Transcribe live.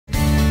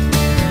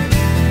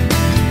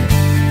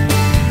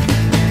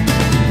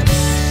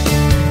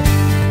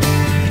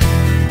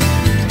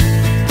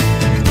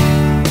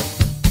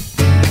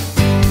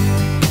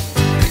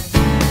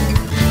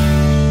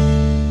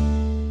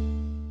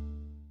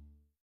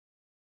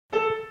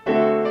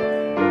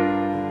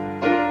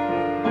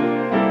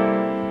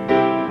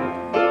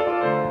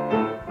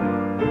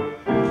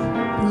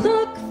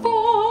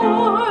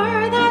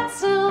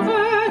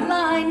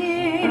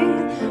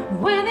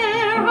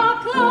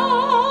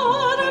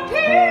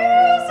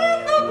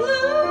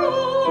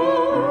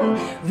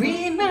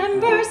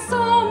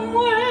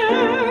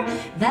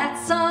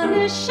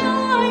is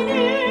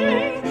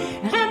shining,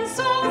 and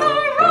so the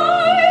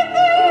right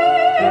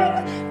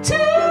thing to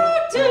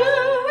do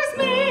is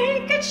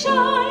make it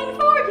shine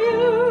for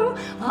you.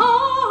 A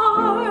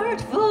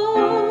heart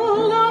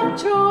full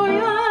of joy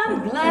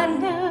and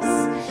gladness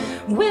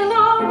will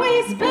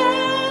always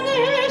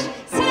banish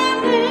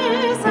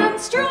sadness and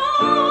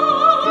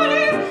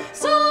strife.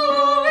 So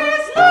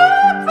always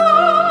look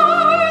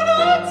for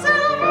that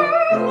silver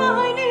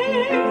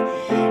lining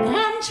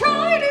and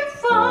try to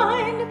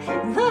find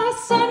the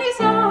sunny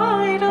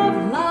side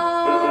of life.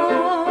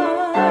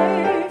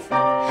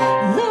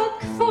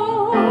 Look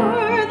for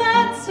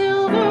that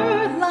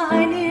silver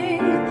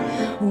lining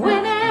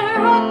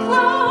whenever a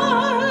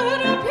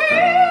cloud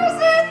appears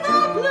in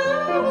the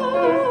blue.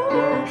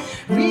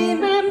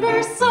 Remember,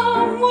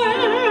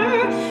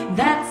 somewhere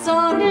that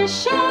sun is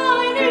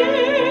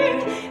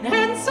shining,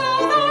 and so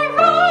the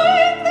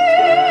right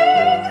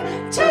thing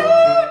to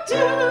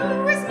do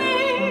is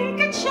make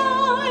it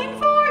shine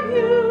for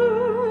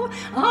you.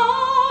 A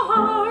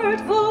heart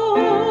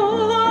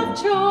full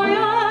of joy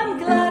and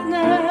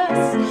gladness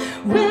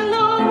will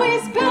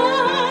always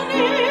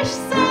banish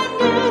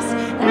sadness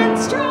and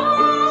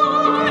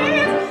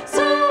strife.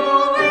 So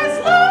always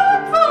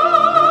look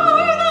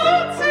for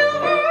that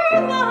silver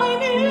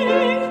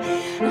lining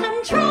and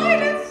try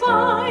to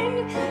find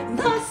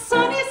the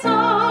sunny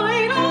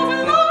side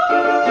of life.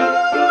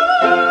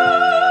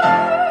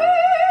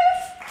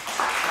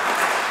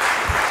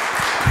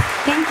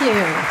 Thank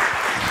you.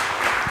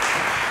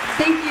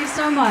 Thank you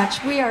so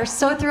much. We are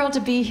so thrilled to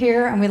be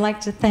here, and we'd like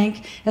to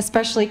thank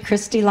especially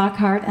Christy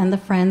Lockhart and the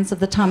Friends of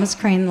the Thomas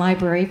Crane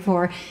Library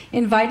for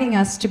inviting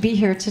us to be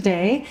here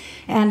today.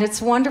 And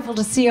it's wonderful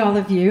to see all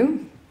of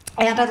you.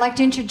 And I'd like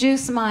to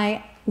introduce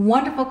my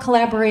wonderful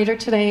collaborator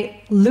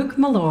today, Luke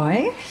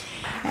Molloy.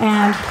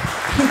 And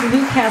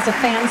Luke has a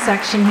fan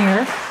section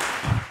here.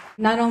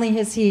 Not only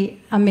is he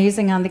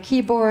amazing on the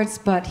keyboards,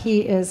 but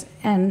he is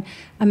an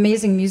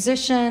amazing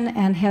musician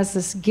and has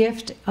this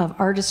gift of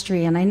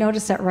artistry. And I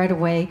noticed that right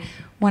away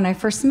when I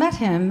first met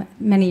him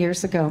many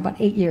years ago,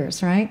 about 8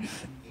 years, right?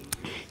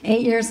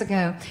 8 years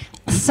ago.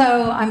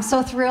 So I'm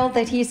so thrilled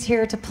that he's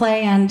here to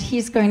play, and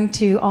he's going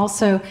to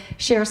also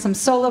share some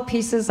solo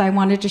pieces. I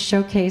wanted to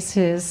showcase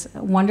his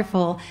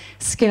wonderful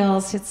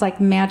skills. It's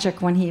like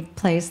magic when he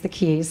plays the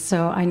keys,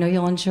 so I know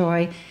you'll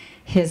enjoy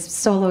his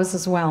solos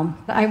as well.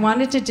 I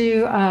wanted to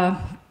do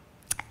a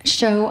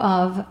show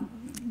of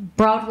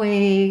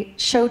Broadway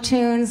show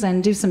tunes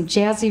and do some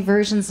jazzy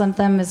versions of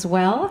them as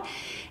well.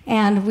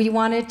 And we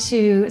wanted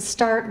to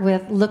start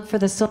with Look for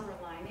the Silver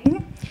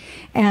Lining.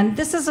 And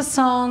this is a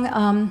song,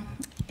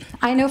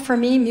 I know for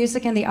me,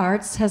 music and the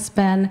arts has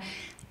been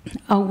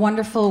a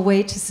wonderful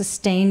way to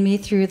sustain me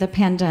through the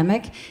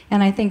pandemic.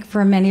 And I think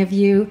for many of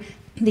you,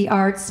 the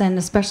arts and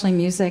especially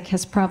music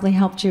has probably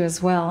helped you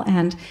as well.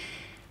 And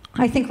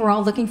I think we're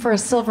all looking for a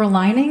silver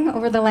lining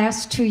over the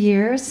last 2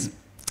 years.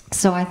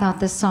 So I thought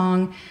this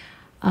song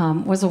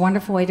was a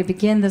wonderful way to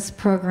begin this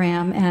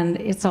program. And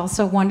it's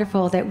also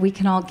wonderful that we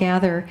can all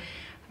gather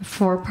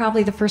for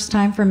probably the first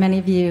time for many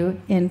of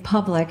you in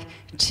public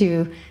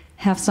to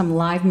have some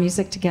live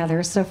music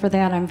together. So for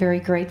that, I'm very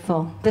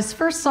grateful. This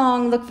first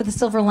song, Look for the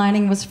Silver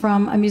Lining, was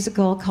from a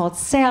musical called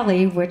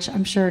Sally, which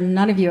I'm sure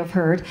none of you have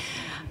heard.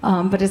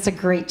 But it's a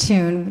great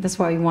tune. That's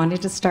why we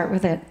wanted to start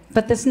with it.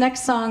 But this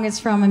next song is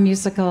from a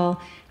musical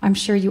I'm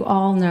sure you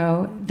all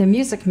know, The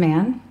Music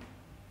Man,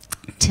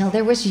 Till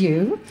There Was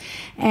You.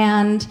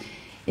 And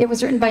it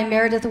was written by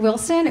Meredith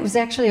Willson. It was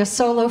actually a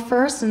solo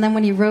first, and then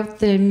when he wrote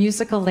the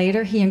musical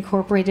later, he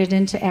incorporated it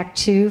into Act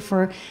 2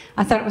 for,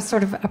 I thought it was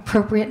sort of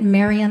appropriate,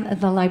 Marian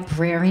the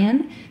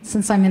Librarian,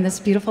 since I'm in this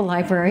beautiful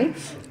library.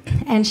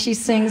 And she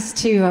sings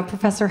to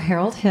Professor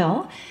Harold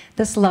Hill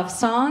this love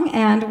song.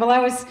 And while I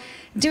was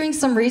doing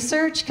some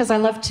research, because I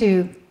love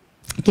to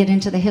get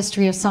into the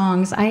history of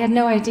songs, I had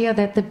no idea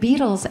that the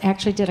Beatles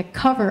actually did a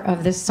cover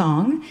of this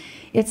song.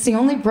 It's the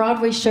only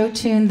Broadway show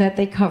tune that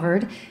they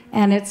covered,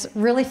 and it's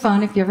really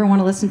fun if you ever want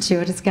to listen to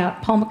it. It's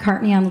got Paul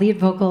McCartney on lead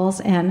vocals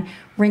and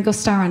Ringo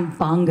Starr on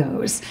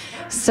bongos.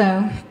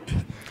 So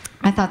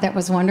I thought that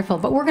was wonderful.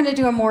 But we're going to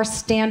do a more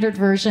standard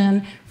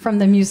version from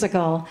the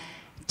musical,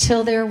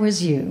 Till There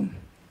Was You.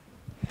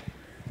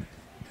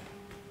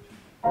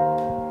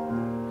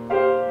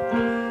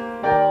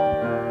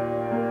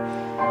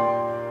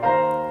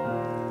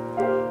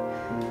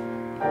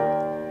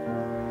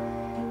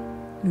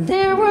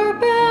 There were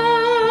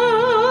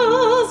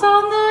bells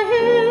on the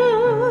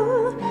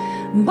hill,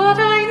 but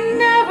I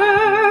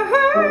never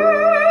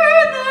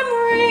heard them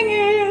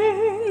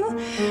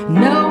ringing.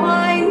 No,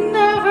 I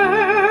never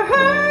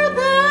heard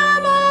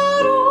them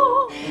at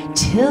all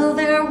till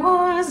there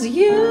was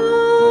you.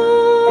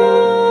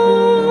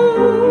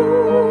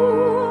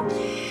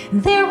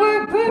 There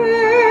were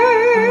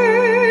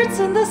birds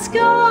in the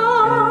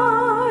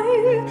sky,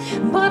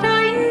 but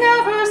I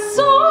never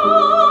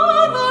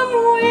saw them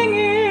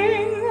winging.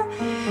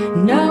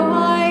 No,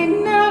 I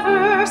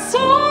never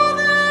saw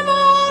them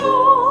at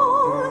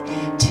all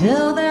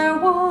till there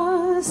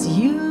was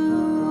you.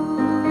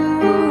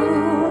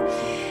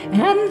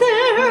 And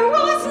there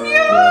was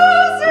music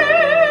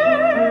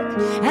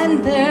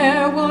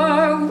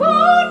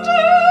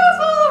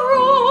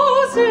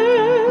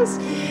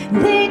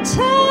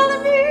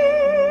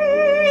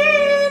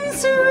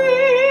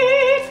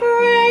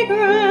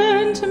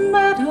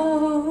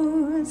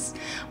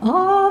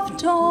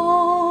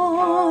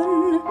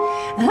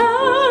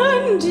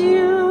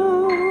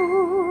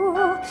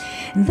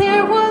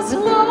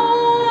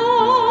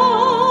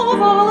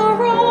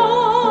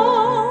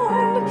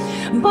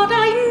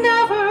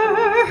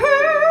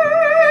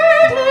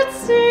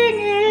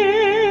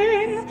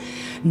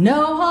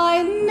No,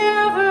 I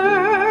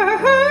never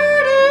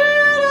heard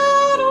it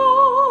at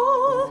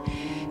all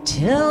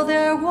till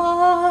there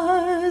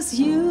was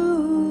you.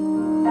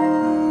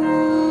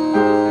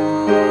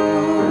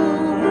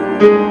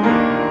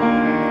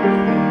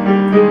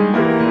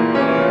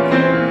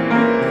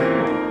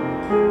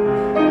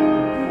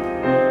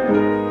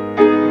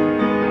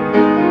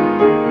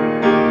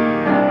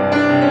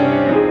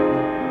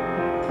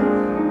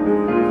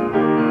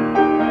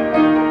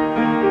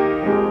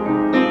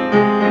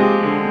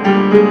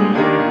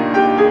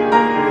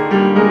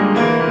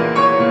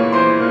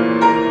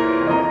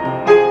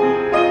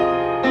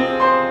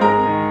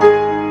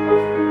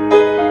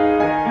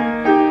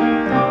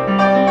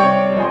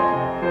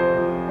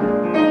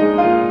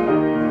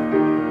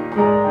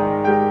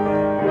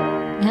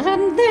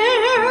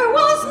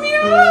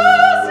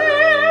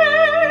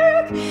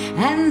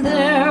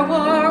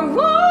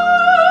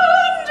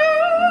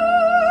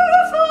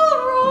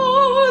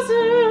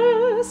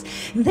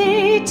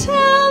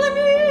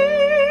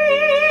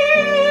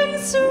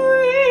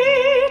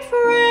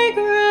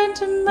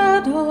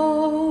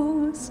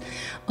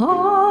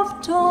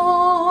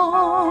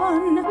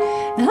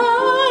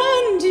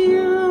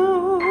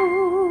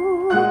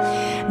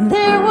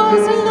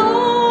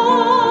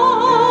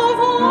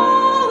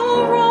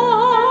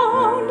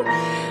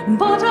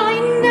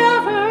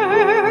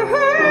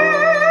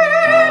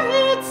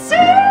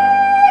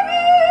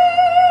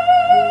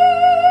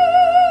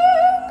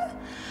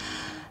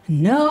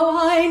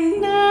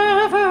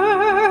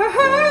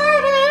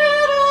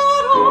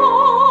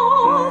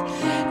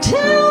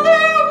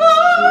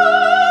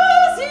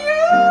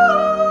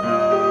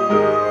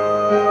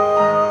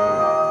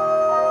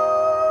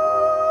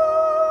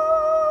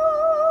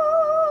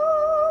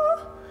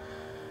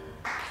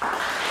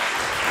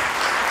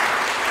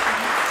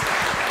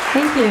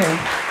 Thank you.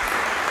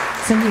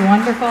 Isn't he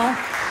wonderful?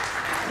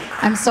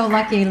 I'm so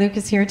lucky Luke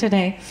is here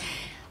today.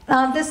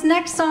 This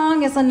next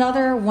song is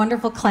another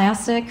wonderful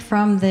classic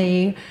from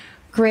the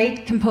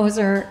great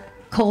composer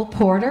Cole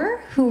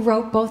Porter, who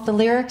wrote both the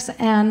lyrics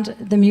and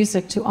the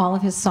music to all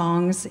of his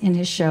songs in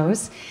his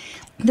shows.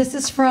 This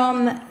is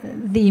from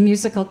the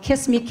musical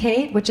Kiss Me,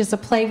 Kate, which is a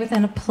play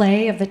within a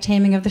play of The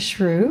Taming of the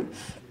Shrew.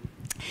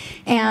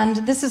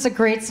 And this is a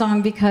great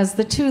song because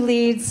the two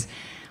leads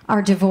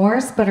are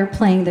divorced but are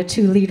playing the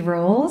two lead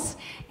roles,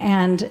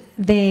 and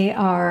they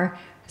are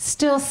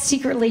still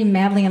secretly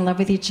madly in love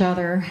with each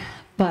other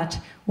but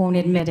won't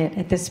admit it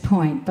at this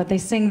point. But they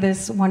sing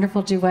this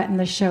wonderful duet in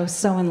the show,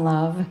 So in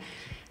Love,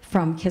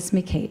 from Kiss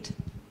Me, Kate.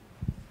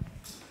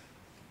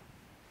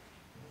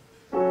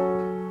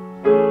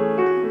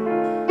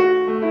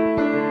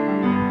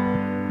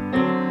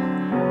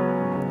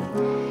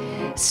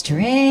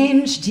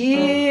 Strange,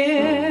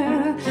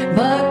 dear,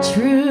 but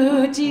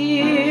true,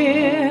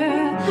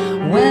 dear,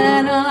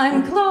 when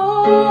I'm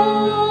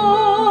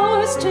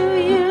close to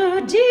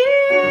you,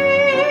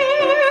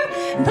 dear,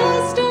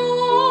 the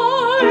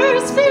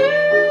stars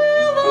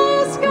fill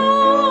the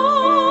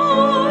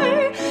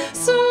sky,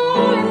 so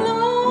in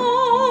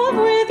love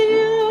with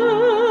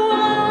you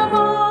am I.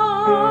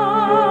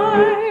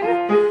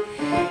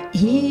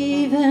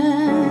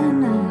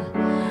 Even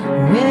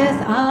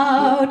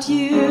without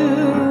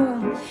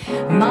you,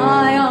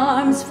 my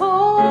arms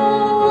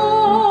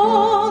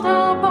fold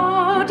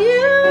about you.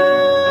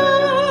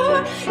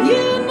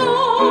 You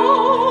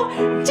know,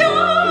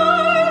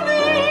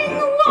 darling,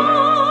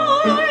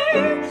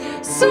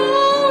 why so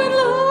in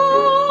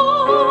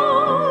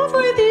love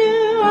with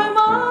you am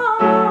I?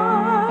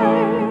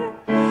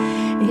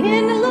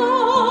 In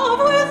love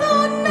with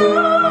the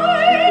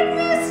night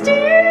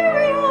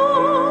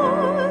mysterious,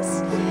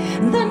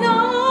 the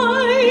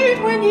night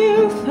when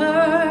you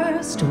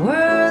first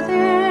were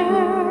there.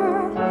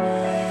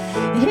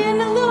 In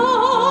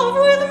love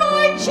with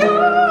my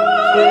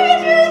joy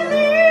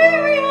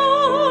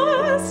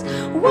delirious,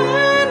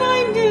 when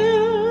I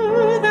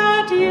knew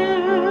that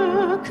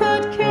you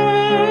could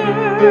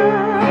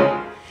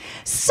care.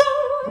 So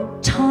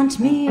taunt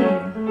me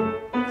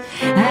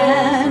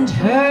and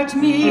hurt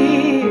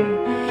me,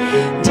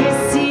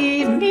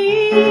 deceive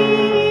me,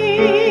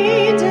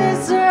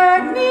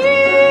 desert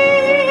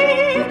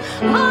me,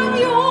 I'm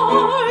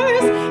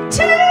yours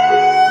till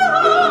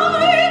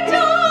I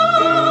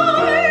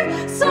die.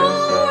 So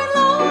in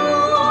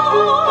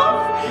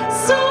love,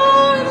 so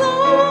in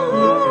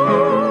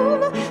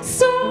love,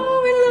 so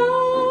in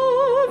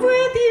love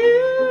with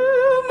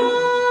you,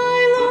 my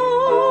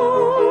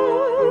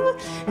love,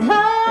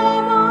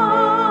 am I.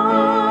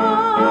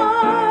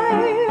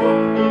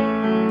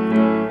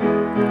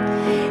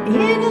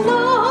 In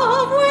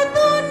love with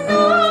the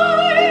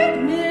night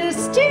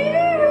mysterious,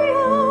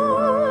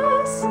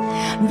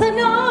 the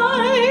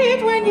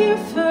night when you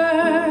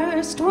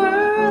first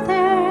were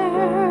there.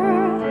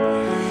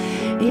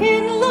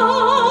 In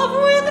love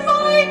with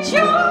my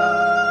joy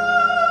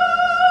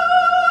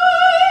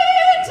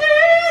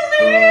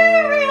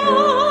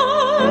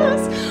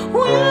delirious,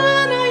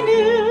 when I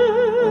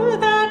knew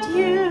that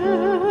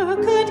you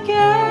could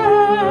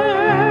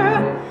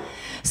care.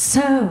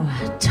 So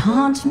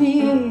taunt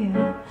me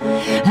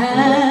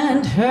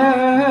and hurt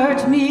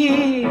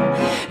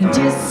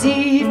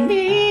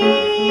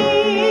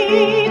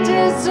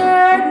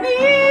desert me.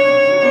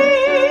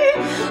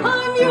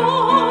 I'm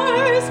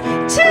yours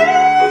till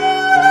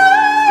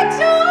I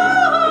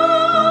die.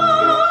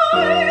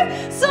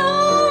 So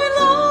in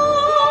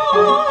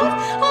love,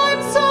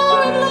 I'm so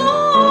in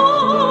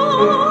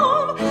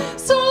love,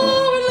 so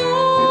in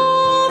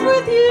love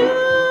with you,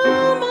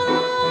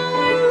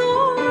 my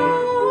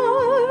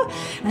love.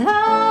 And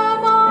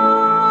I'm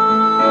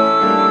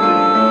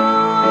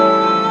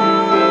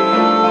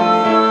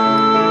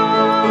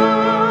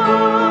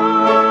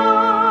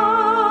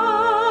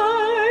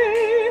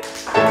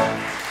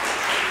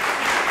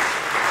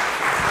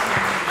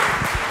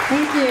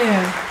Thank you.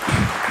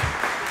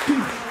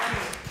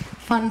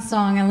 Fun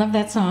song. I love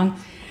that song.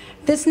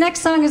 This next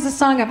song is a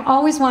song I've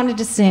always wanted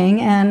to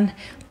sing, and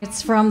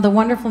it's from the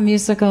wonderful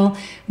musical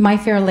My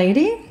Fair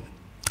Lady.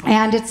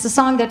 And it's a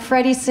song that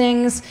Freddie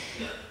sings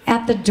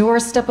at the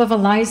doorstep of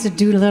Eliza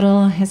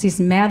Doolittle as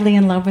he's madly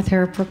in love with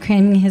her,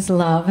 proclaiming his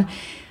love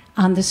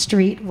on the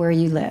street where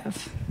you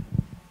live.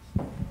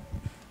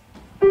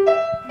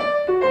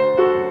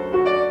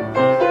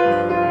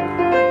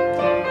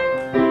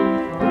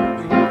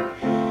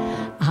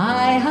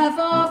 I have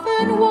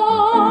often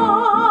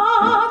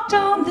walked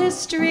on this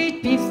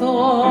street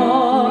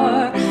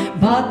before,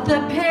 but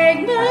the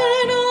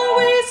pavement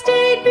always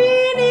stayed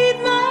beneath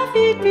my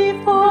feet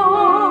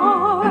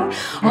before.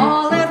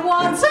 All at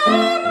once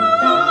am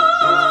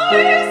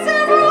I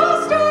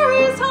several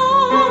stories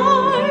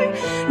high,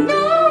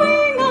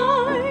 knowing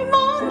I'm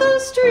on the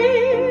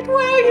street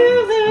where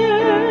you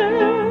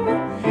live.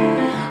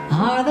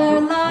 Are there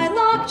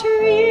lilac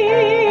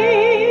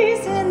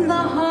trees in the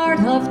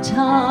heart of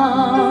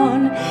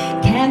town?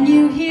 Can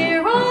you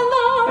hear a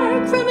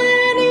lark from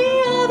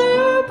any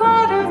other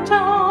part of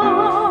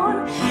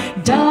town?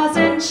 Does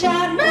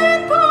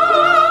enchantment pour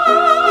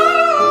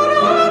out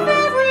of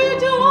every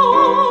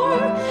door?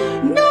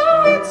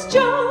 No, it's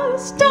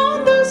just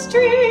on the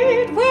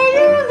street where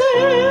you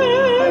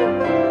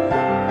live.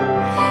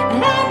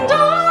 And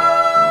oh,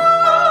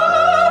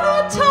 the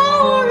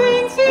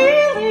towering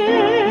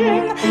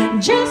feeling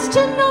just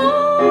to know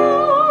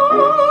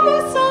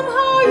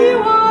somehow you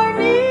are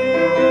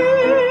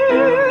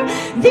near.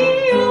 The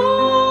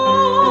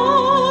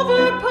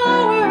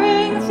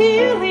overpowering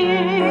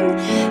feeling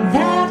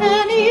that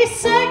any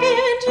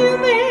second you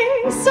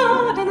may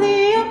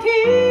suddenly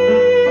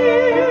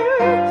appear.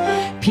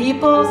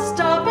 People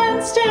stop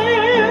and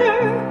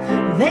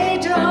stare, they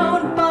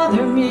don't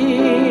bother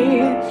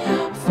me,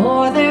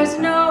 for there's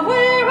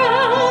nowhere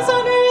else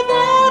on earth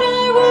that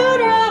I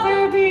would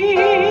rather be.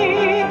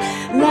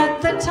 Let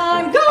the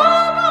time go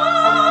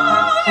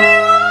by, I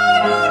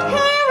won't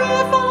care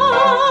if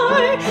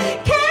I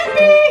can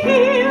be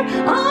here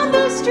on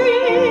the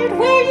street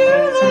where you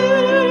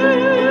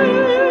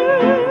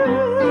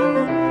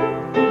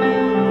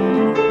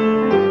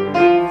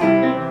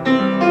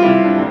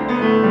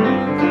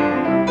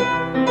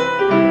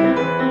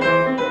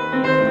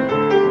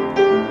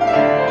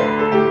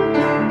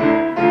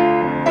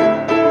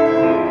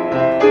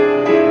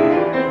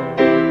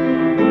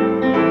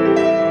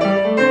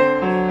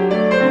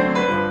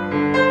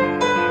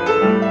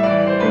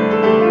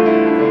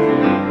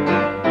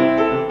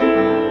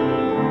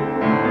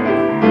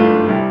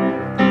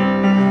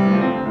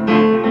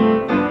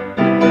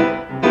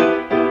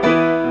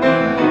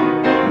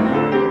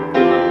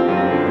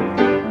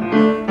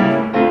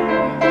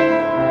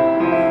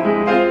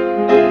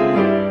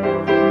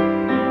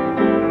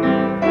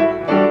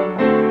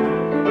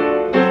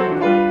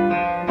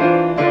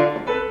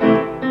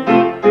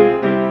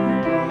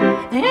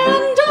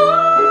and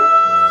oh,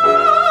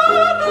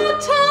 the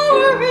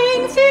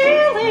towering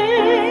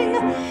feeling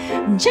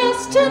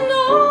just to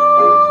know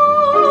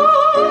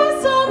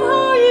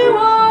somehow you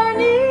are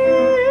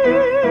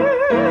near.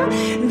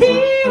 The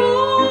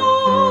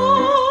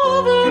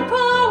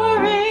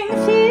overpowering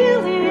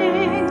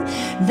feeling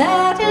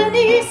that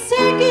any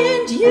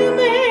second you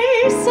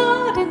may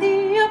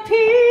suddenly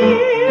appear.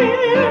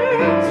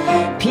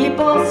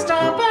 People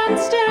stop and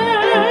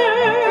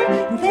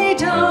stare, they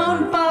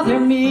don't bother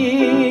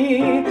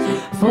me,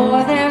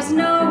 for there's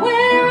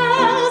nowhere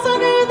else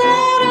on earth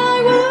that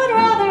I would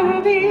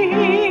rather be.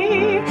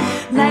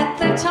 Let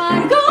the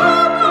time go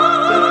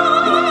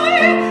by,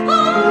 I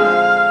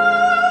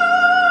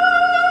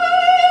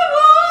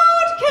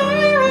won't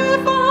care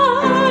if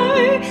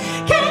I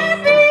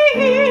can be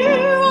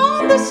here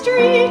on the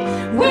street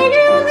where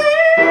you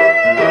live.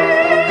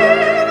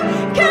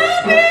 Can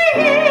be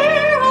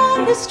here on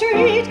the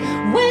street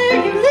where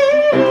you live.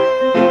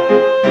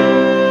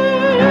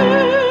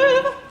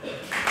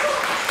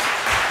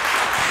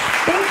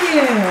 Thank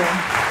you.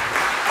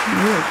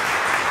 Luke.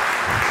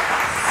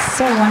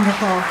 So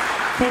wonderful.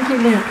 Thank you,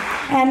 Luke.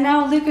 And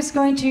now Luke is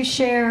going to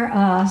share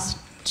a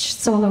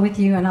solo with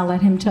you, and I'll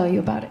let him tell you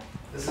about it.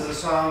 This is a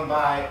song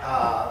by,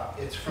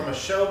 it's from a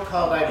show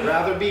called I'd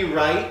Rather Be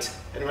Right.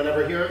 Anyone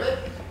ever hear of it?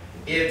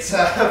 It's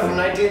from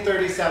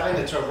 1937.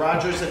 It's a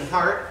Rodgers and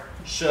Hart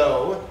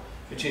show,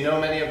 but you know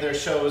many of their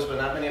shows, but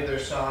not many of their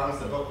songs.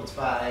 The book was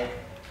by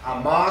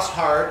Moss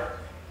Hart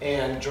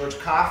and George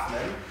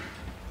Kaufman.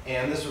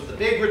 And this was the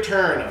big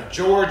return of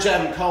George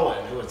M.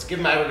 Cohan, who was Give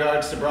My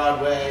Regards to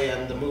Broadway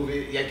and the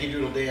movie Yankee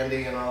Doodle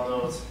Dandy and all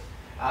those.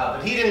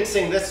 But he didn't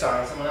sing this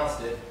song, someone else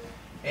did.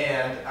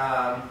 And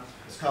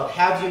it's called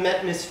Have You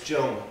Met Miss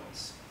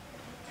Jones?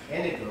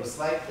 And it goes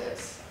like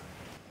this.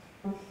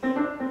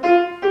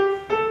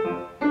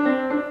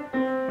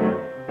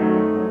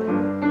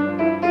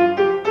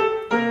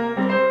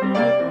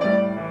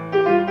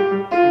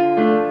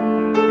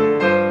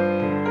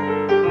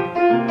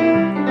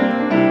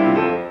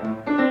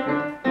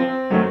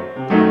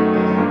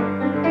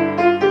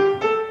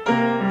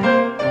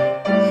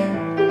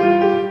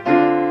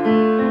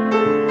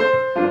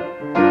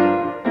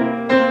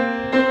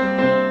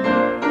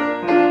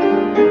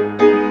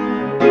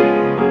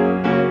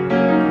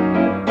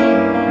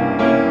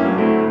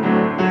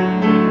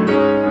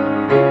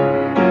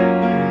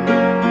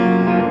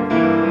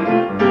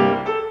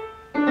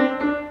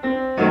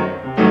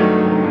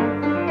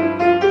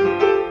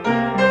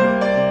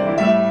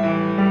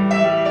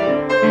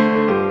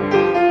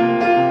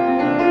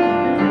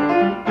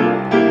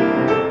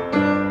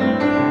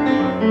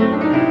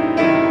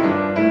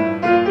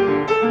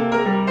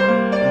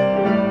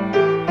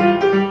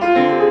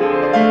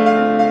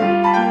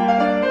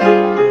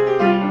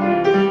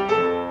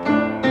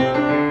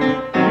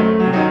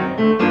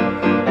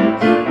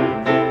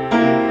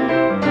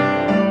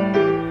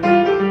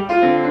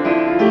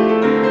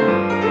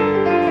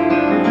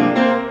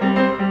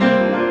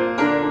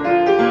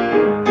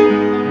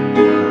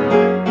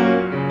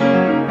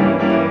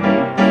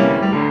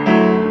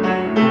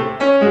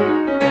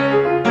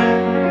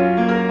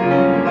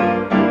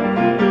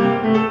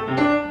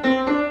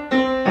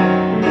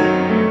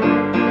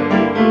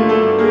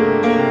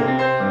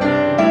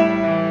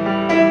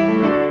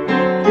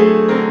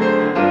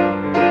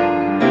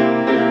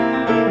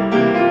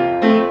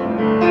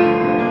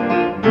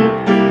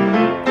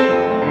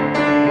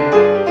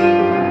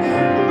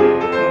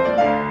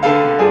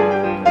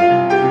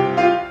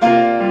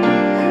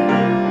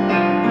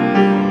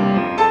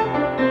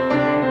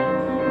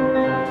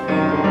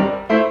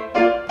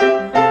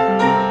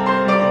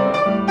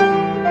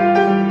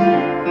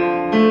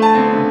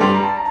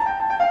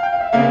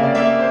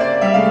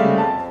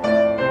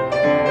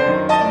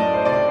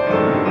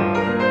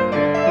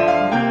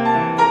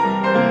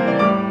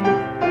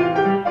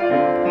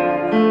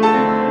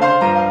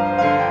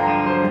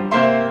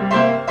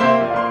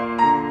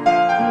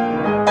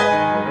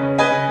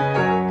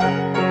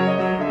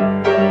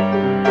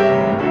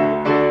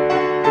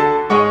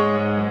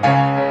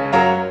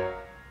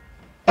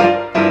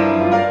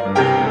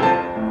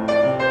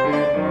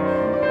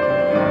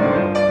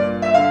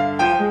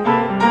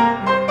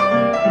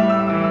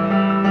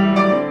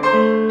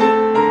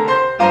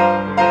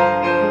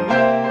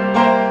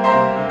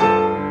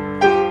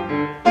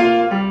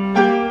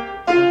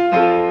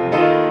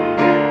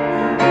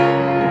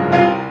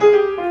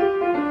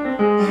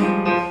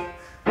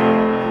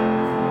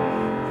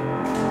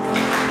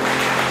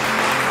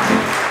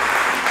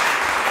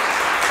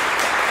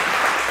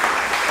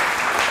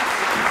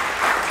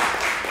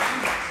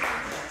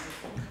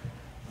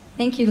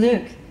 Thank you,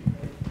 Luke.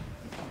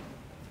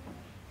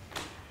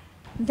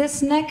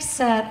 This next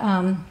set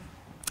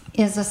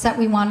is a set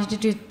we wanted to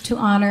do to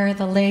honor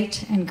the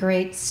late and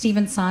great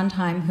Stephen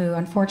Sondheim, who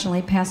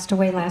unfortunately passed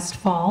away last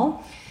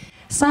fall.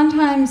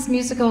 Sondheim's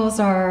musicals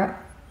are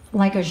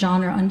like a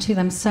genre unto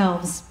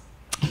themselves.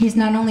 He's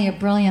not only a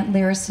brilliant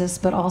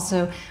lyricist, but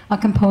also a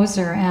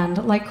composer.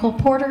 And like Cole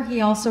Porter, he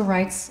also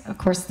writes, of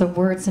course, the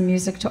words and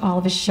music to all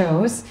of his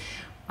shows,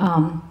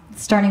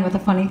 starting with A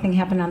Funny Thing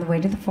Happened on the Way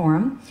to the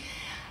Forum.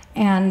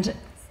 And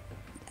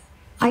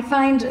I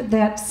find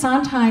that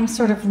Sondheim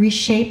sort of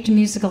reshaped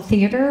musical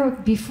theater.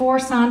 Before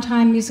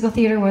Sondheim, musical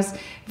theater was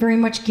very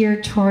much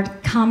geared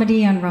toward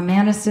comedy and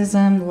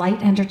romanticism,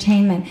 light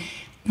entertainment.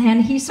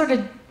 And he sort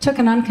of took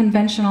an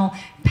unconventional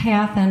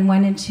path and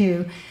went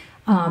into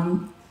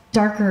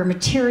darker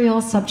material,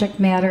 subject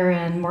matter,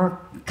 and more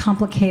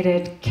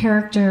complicated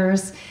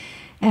characters,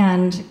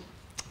 and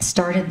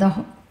started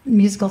the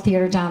musical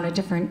theater down a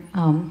different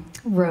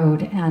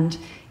road, and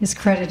is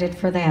credited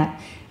for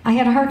that. I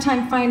had a hard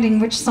time finding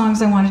which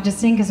songs I wanted to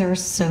sing because there were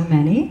so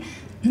many,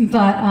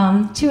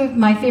 but two of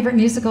my favorite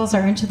musicals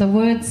are Into the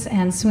Woods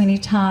and Sweeney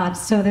Todd.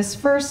 So this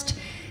first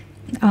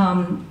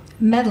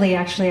medley,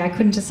 actually, I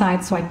couldn't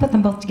decide, so I put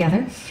them both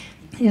together,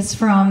 is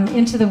from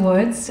Into the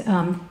Woods,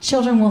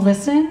 Children Will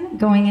Listen,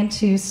 going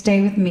into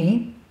Stay With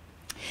Me.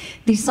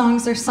 These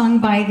songs are sung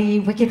by the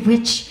Wicked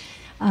Witch.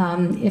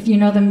 If you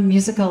know the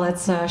musical,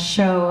 it's a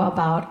show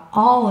about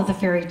all of the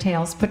fairy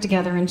tales put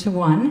together into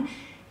one,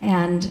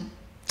 and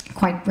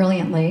quite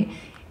brilliantly.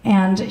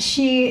 And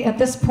she, at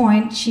this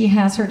point, she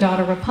has her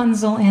daughter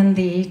Rapunzel in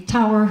the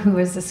tower who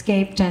has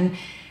escaped, and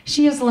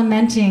she is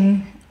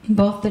lamenting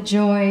both the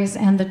joys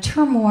and the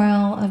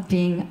turmoil of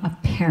being a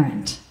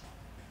parent.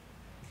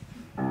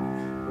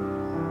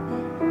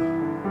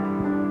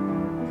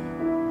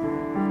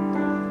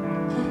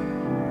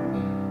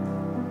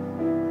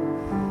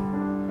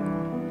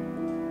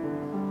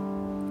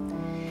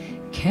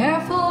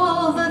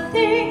 Careful the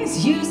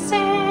things you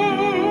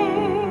say,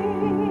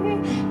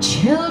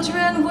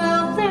 Children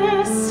will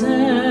listen.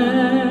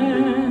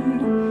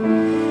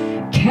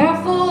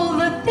 Careful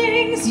the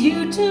things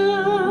you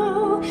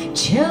do.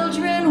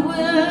 Children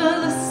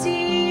will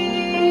see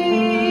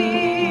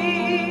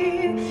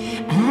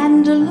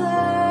and learn.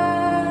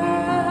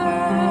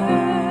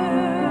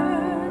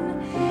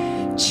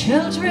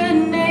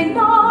 Children may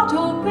not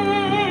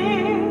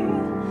obey,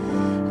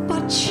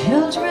 but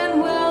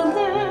children will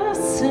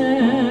listen.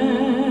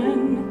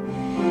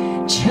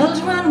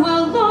 Children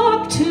will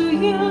look to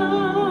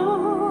you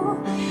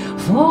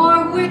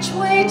for which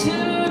way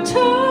to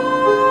turn,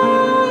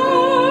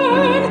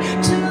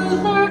 to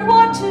learn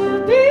what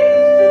to be.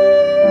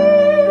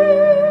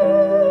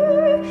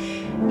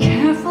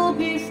 Careful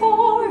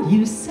before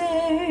you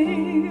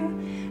say,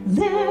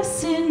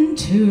 listen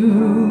to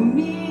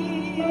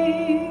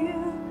me.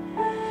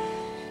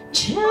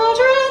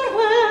 Children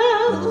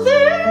will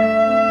listen.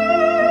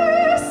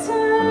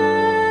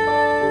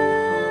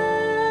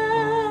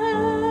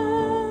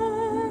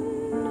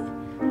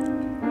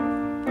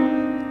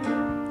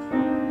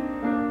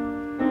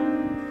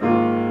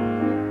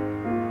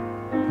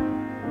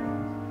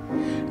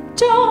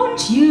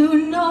 Don't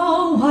you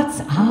know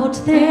what's out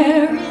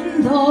there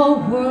in the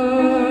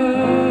world?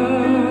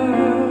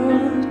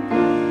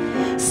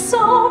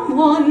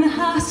 Someone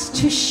has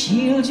to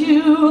shield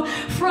you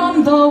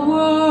from the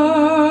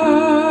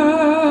world.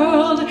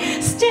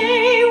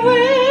 Stay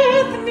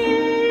with me.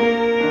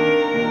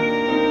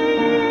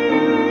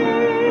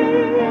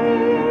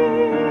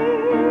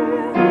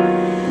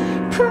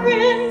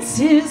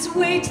 Princes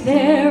wait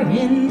there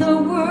in the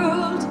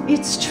world,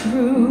 it's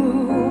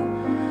true.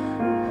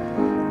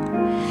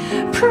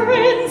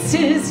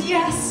 Princes,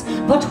 yes,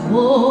 but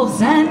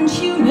wolves and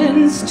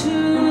humans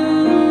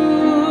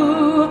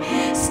too.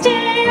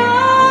 Stay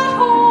at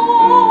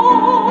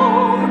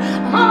home,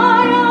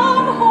 I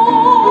am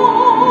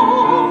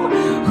home.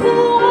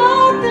 Who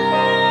out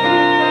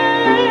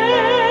there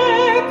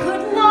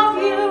could love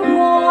you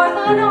more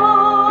than I?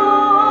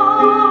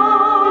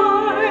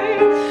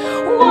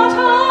 What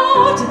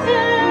out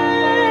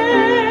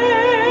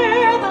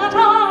there that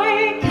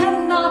I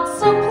cannot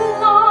supply?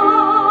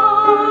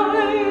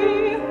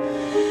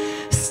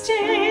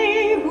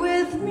 Stay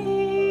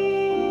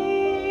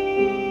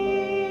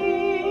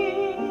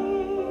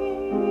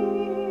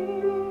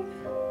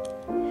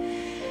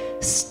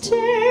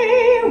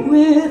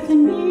with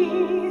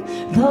me,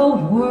 the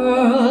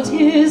world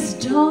is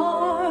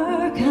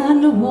dark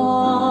and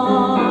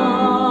wild.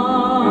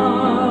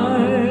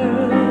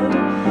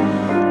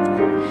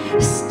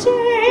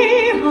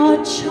 Stay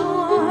a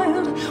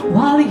child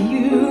while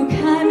you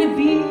can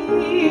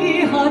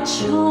be a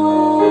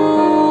child.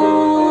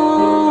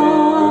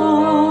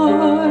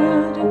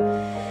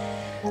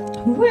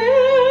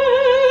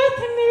 With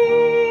me.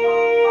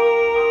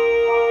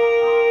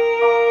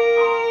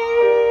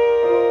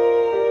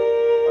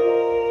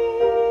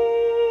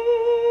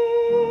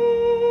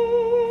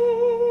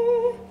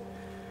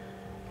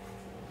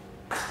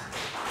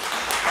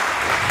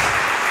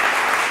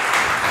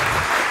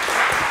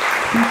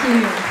 Thank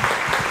you.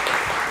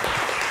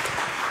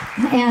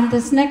 And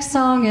this next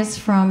song is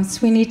from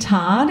Sweeney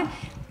Todd.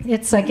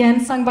 It's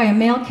again sung by a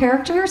male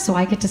character, so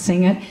I get to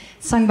sing it.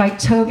 Sung by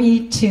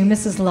Toby to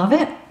Mrs.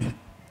 Lovett.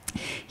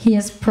 He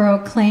is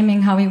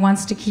proclaiming how he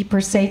wants to keep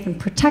her safe and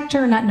protect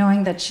her, not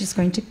knowing that she's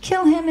going to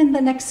kill him in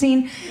the next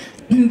scene.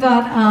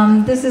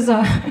 But this is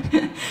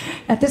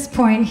at this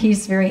point,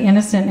 he's very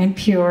innocent and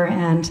pure.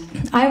 And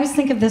I always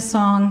think of this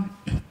song,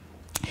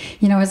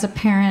 you know, as a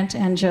parent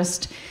and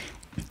just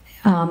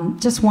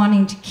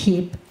wanting to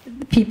keep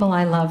the people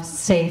I love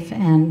safe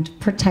and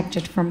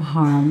protected from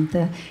harm.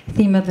 The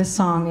theme of the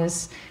song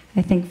is,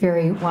 I think,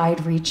 very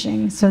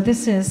wide-reaching. So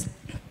this is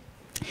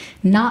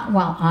Not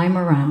While I'm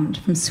Around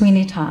from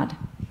Sweeney Todd.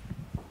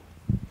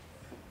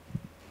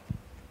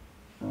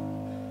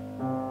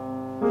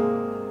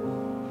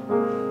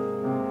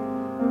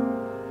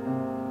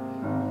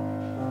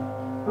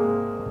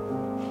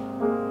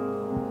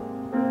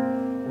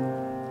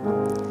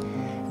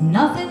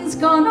 Nothing's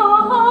gonna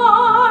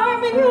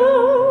harm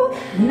you,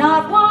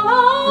 not while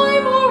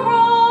I'm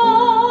around.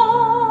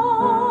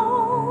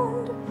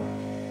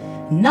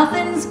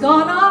 Nothing's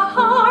gonna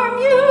harm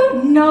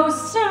you, no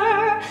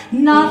sir,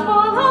 not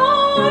while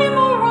I'm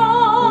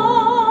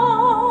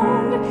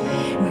around.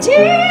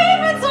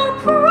 Demons are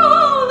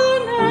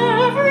crawling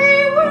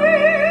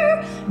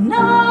everywhere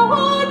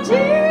nowadays.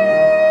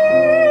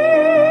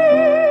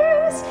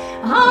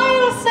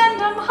 I'll send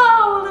them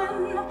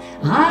howling,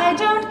 I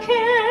don't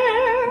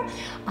care.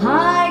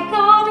 I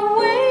got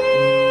ways.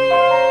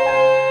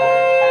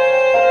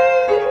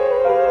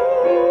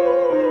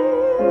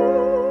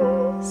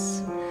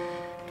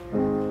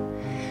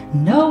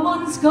 No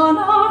one's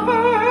gonna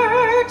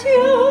hurt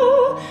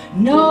you,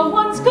 no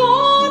one's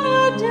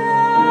gonna dare.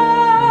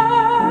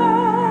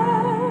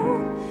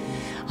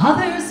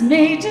 Others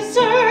may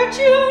desert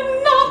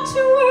you, not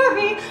to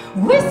worry,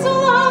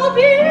 whistle, I'll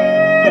be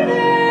there.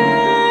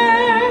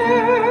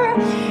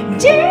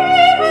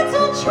 Demons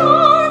will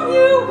charm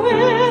you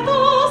with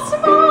a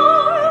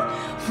smile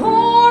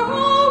for a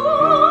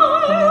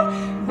while,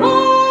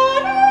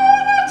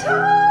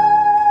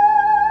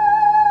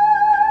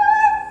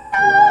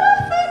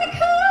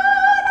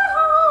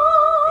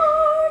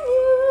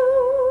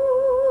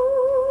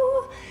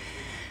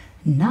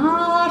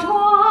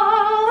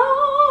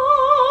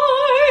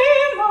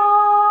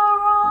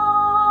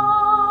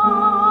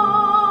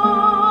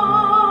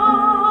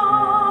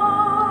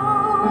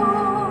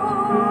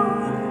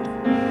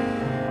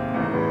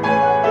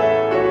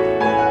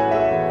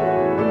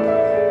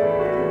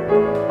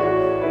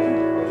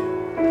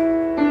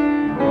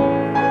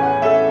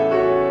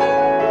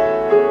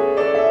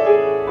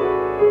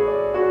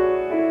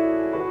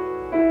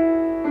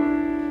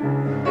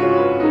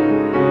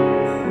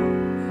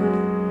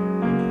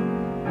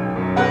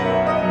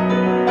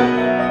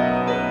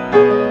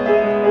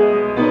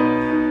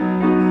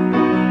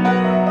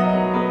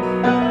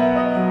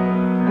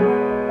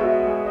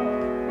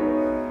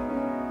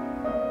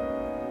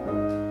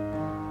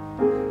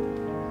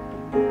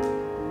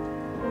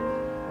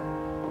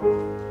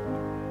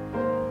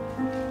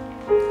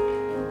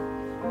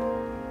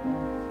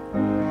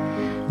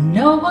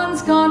 No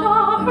one's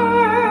gonna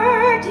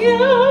hurt you,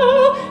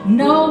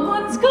 no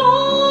one's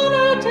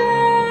gonna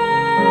dare.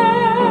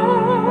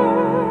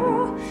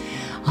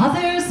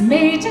 Others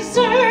may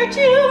desert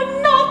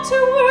you, not to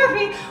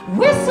worry,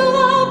 whistle,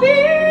 I'll be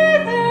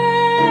there.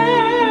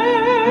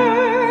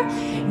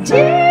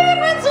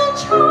 Demons will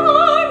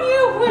charm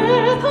you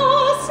with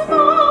a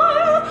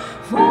smile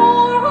for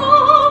a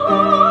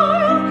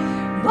while,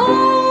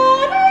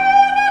 but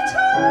in a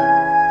time,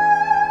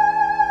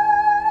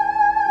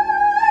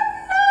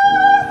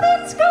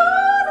 nothing's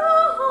gonna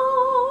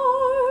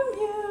harm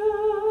you.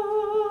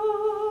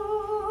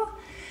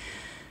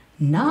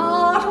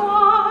 Not while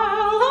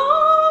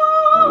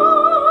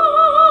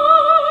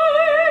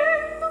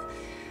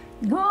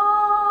I'm gone.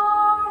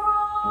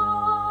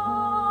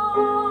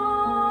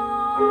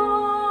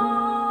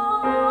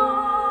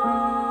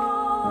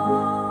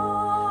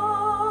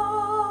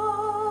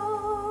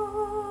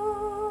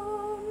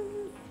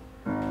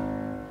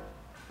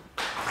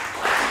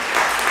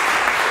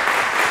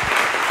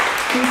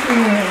 Thank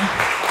you.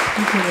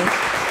 Thank you.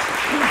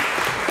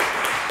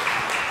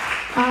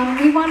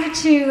 We wanted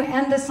to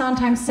end the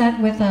Sondheim set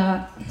with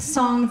a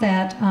song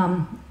that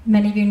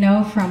many of you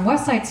know from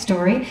West Side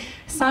Story.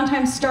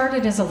 Sondheim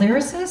started as a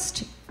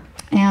lyricist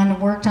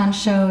and worked on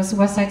shows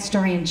West Side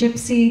Story and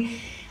Gypsy.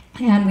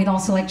 And we'd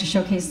also like to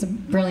showcase the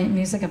brilliant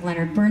music of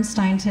Leonard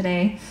Bernstein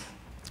today,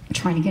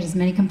 trying to get as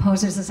many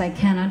composers as I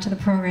can onto the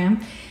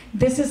program.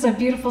 This is a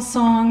beautiful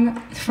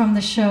song from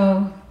the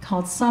show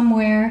called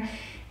Somewhere.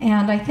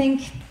 And I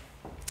think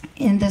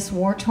in this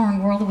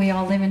war-torn world we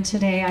all live in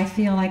today, I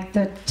feel like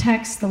the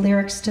text, the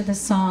lyrics to this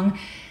song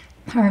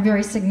are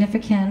very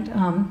significant,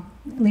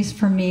 at least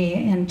for me,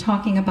 in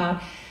talking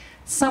about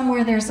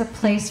somewhere there's a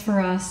place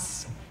for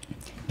us,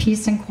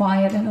 peace and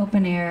quiet and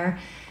open air,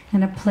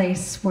 and a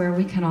place where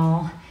we can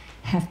all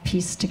have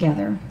peace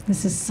together.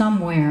 This is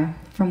Somewhere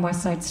from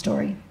West Side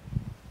Story.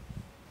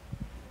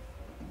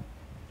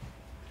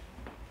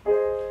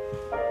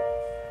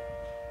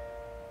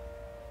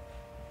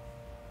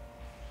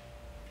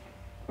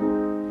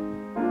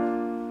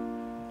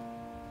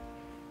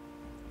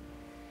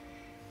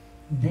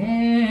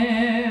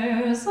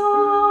 There's a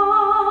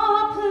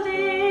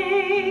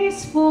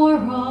place for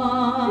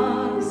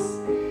us,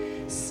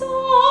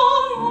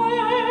 somewhere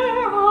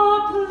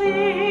a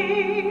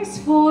place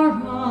for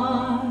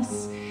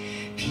us,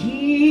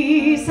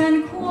 peace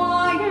and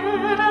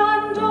quiet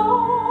and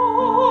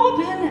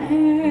open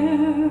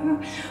air,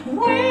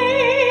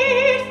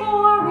 wait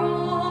for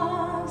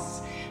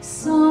us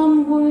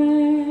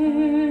somewhere.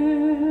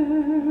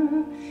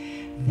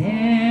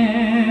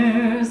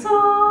 There's a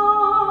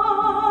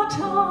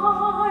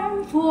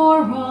time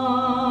for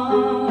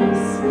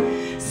us,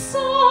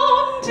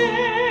 someday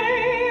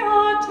a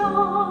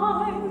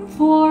time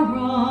for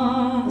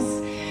us,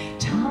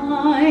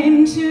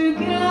 time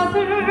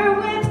together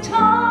with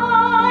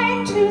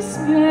time to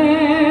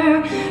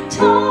spare,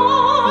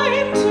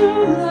 time to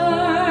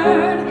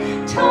learn,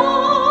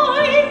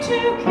 time to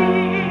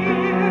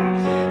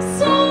care,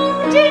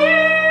 someday,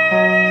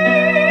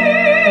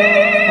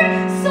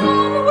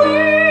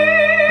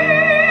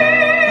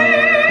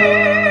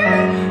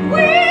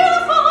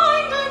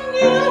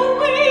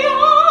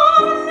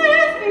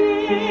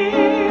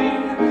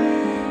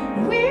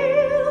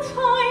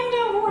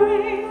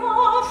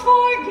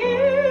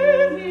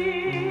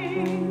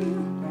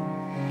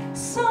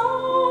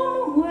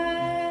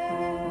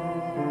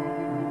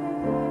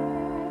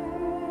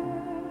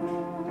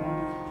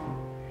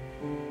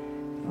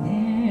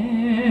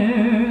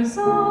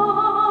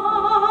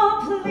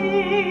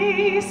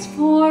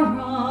 for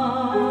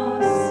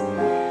us,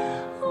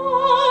 a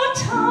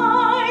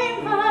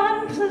time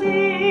and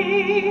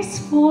place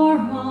for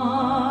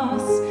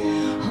us.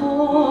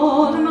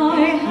 Hold my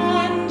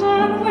hand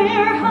and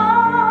we're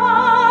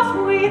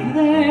halfway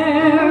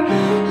there.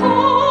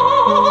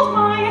 Hold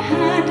my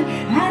hand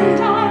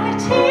and I'll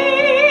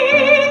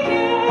take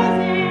you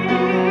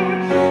there.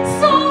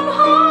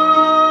 Somehow,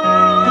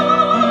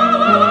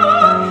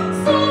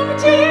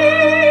 someday,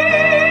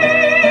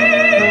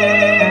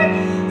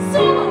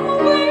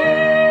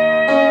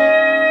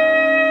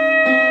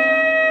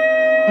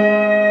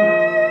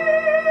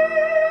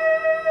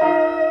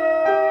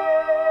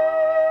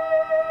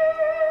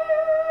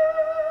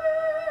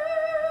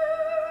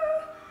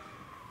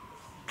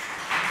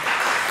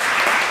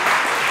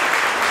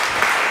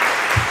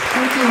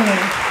 Thank you.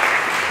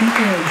 Thank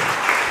you.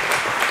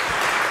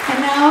 And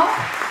now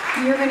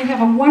you're going to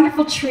have a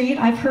wonderful treat.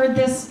 I've heard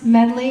this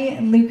medley.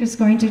 Luke is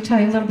going to tell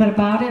you a little bit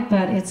about it,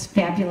 but it's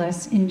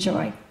fabulous.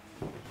 Enjoy.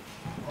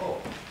 Oh,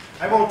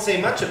 I won't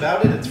say much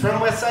about it. It's from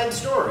West Side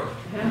Story.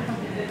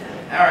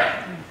 All right.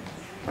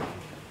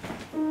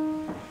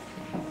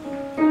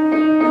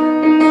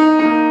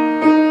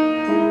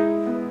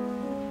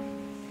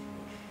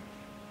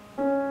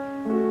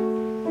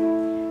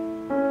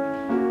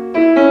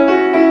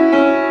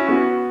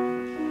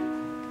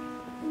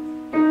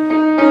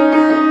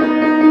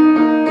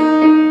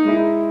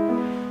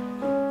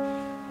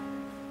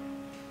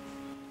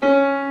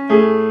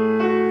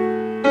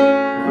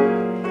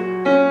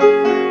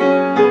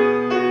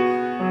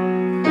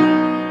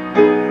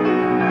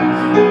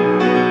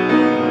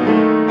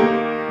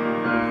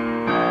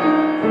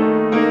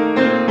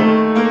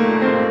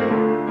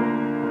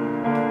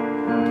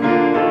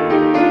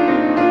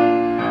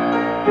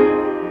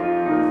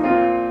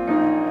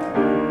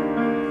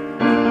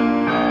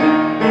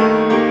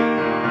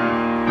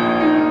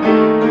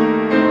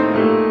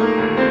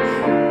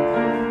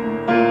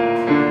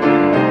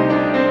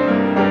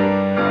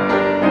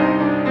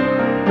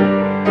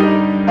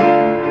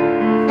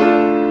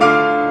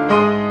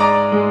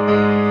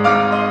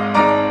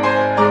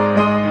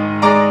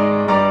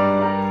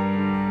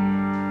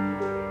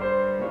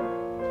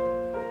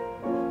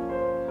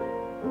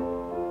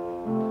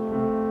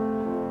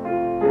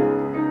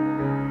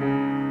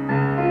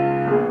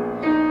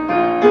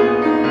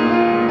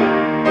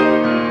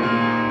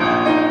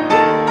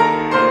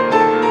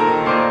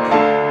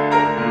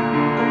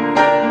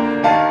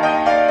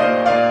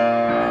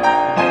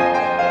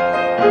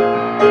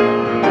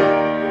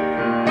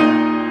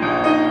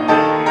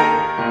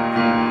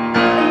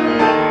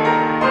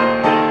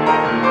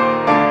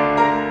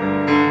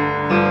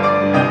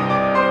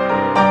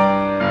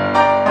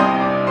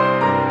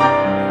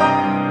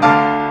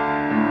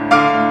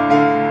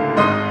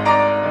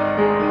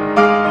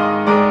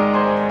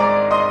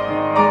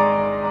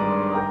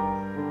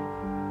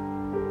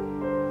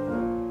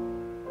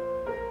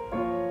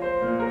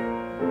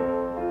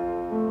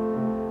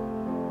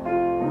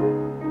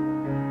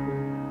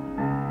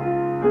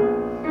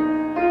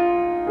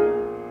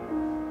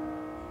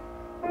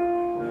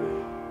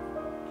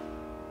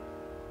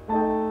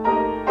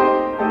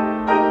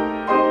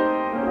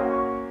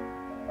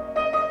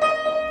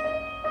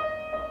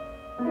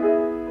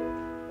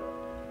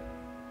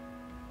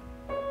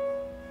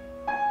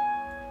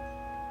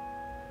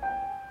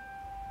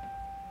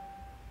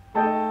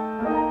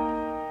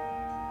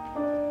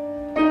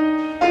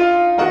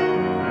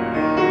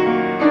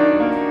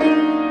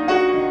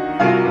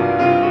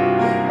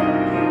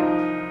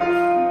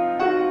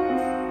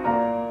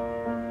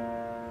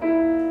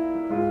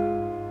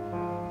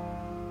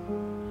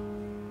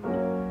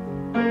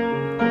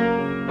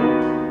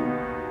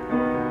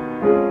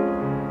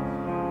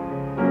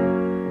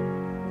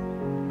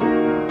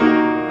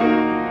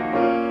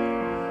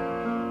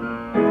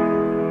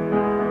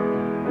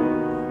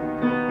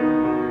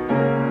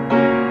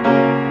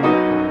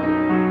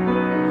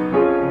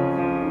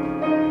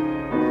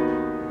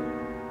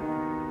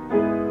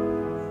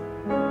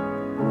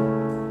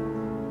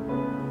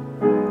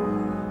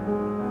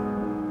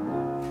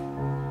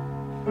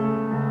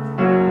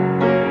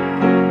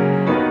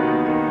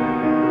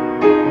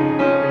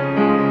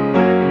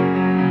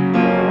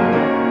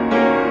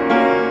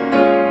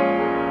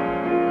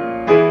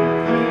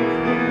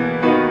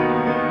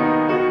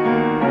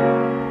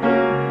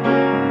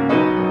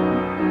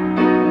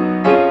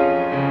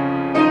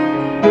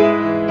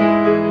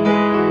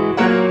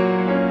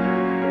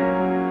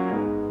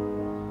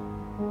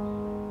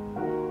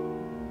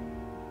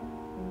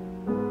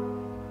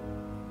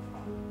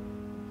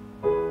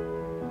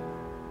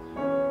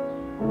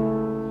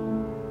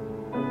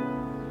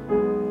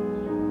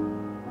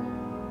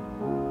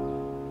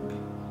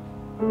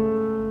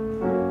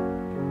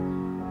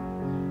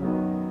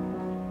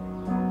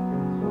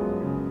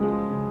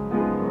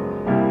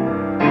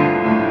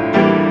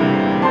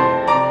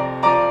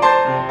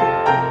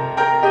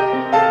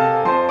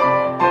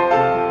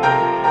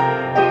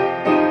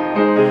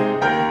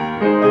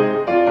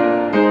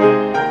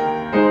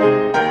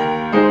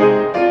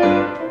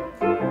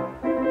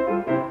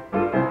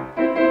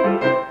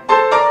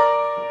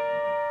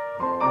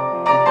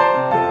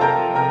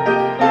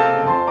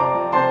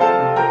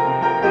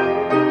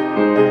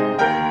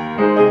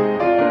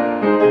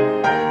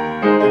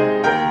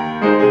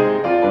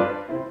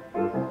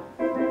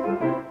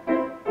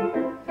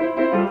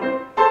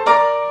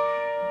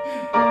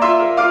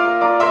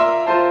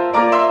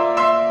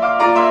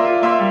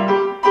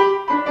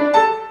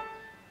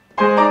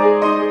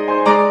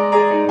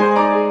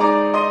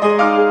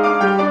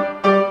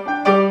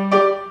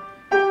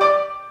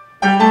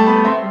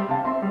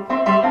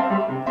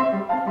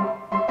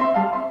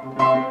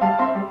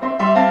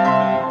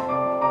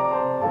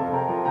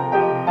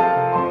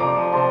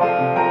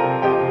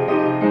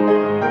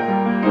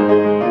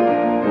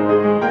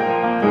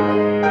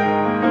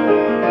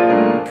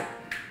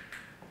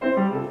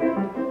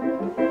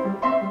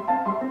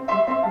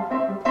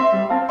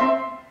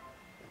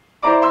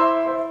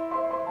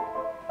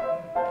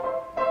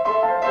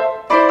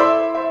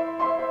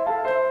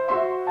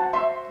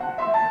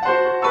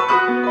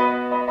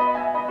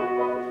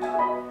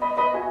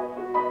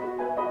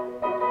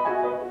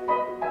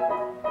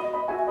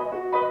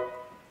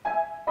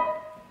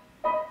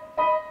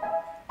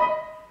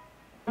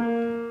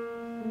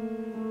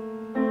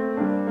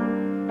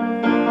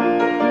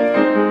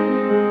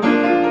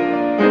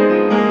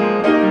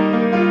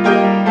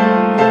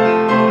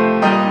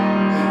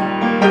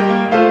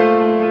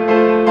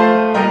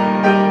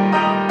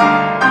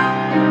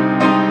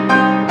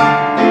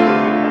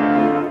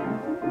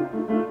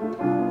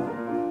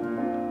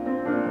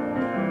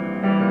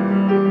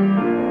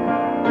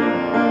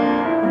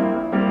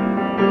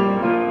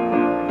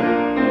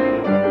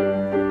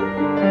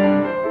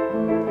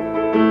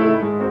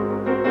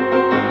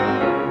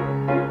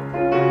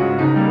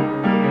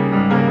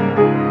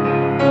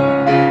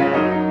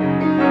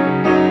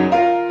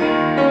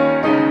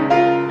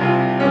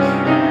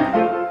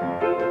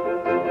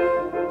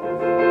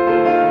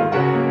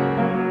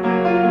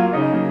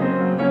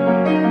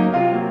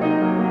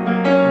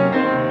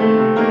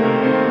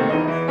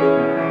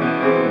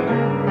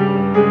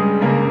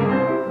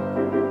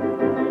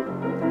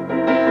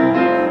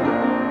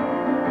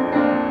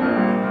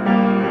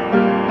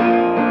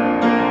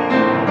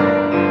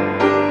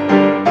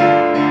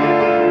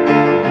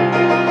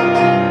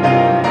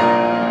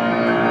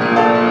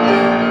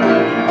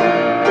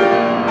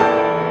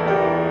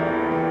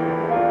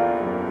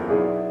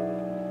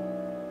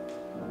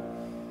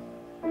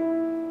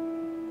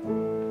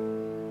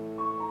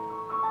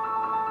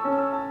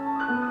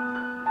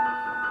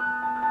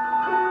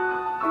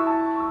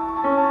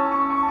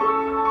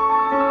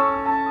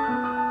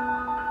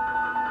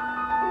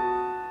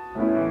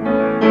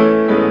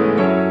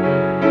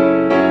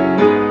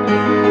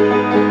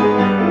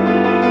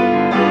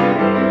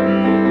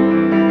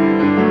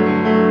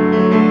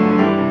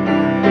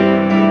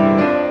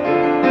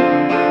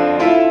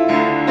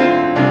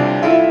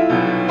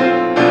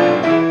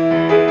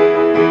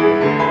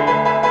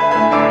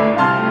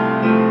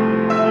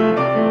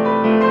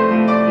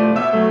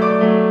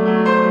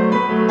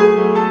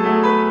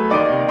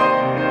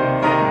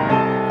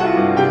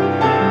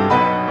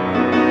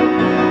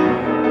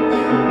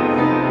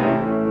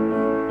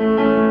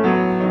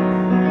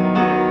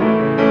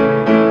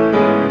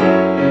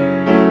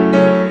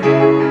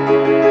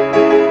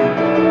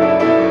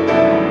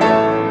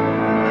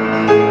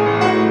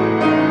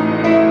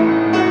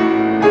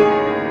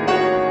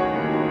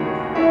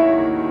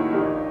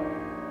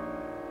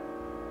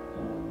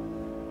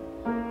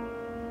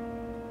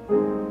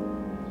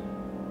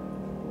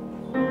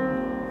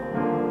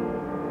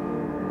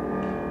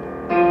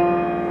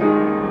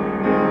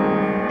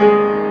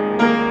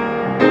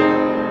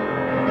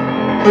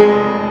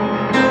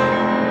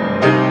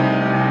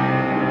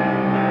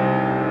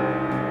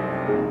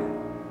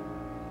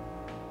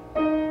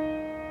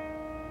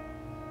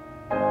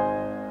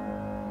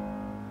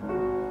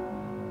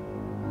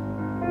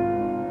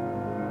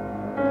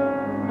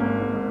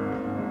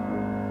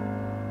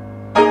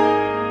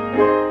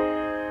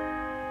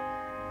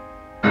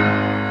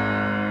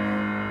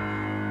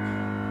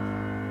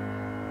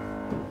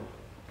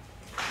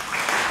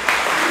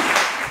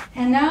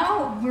 And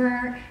now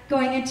we're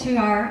going into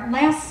our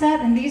last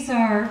set, and these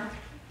are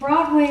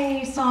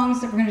Broadway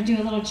songs that we're going to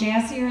do a little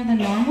jazzier than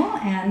normal,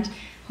 and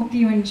hope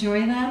you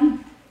enjoy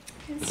them.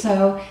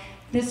 So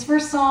this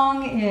first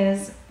song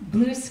is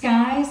Blue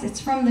Skies.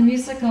 It's from the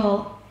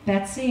musical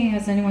Betsy.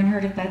 Has anyone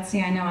heard of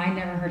Betsy? I know I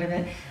never heard of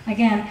it.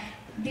 Again,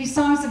 these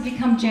songs have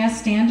become jazz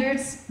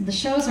standards. The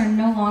shows are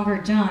no longer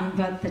done,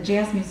 but the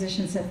jazz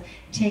musicians have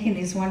taken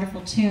these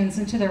wonderful tunes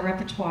into their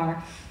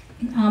repertoire.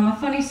 A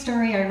funny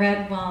story I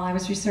read while I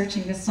was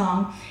researching this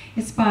song.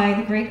 It's by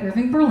the great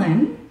Irving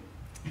Berlin,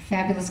 a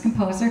fabulous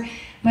composer.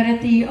 But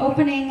at the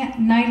opening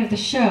night of the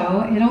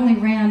show, it only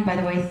ran, by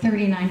the way,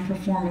 39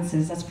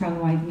 performances. That's probably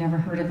why I've never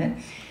heard of it.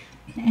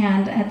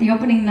 And at the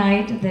opening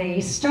night,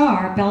 the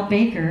star, Belle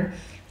Baker,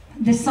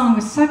 this song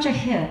was such a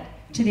hit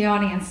to the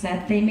audience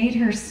that they made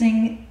her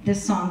sing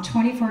this song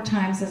 24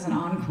 times as an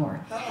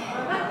encore.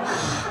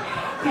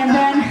 And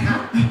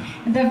then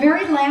the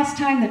very last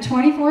time, the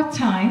 24th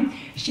time,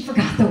 she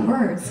forgot the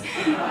words.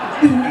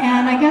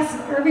 And I guess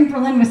Irving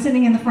Berlin was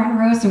sitting in the front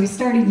row, so he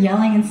started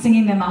yelling and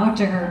singing them out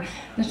to her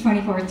the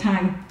 24th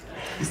time.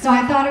 So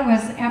I thought it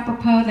was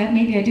apropos that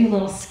maybe I do a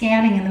little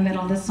scatting in the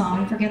middle of the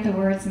song, forget the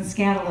words and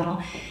scat a little.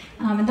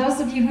 And those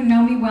of you who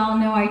know me well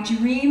know I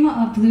dream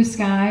of blue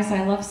skies.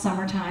 I love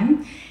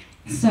summertime.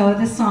 So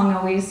this song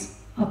always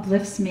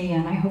uplifts me,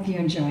 and I hope you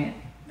enjoy it.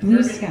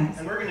 Blue Skies.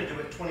 And we're going to do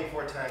it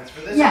 24 times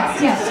for this. Yes,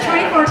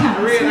 24 times.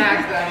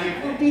 Reenact that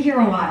evening. We'll be here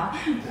a while.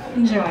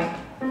 Enjoy.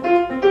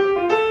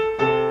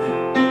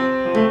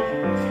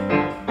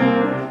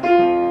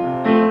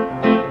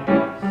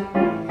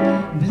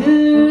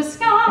 Blue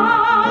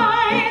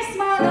skies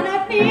smiling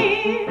at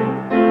me.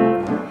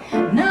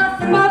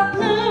 Nothing but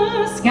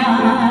blue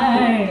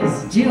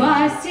skies do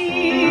I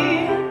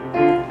see.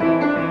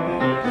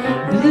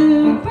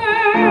 Bluebirds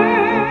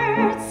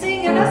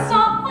singing a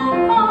song.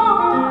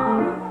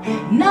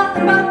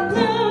 Nothing but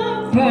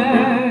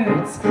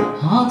bluebirds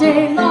all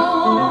day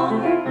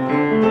long.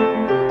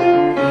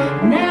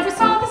 Never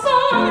saw the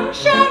sun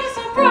shining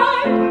so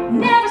bright.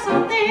 Never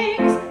saw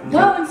things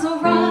going so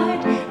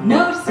right.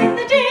 Noticing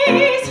the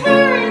days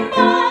hurrying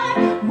by.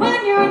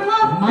 When you're in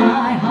love,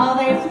 my, how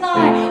they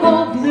fly.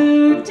 Oh,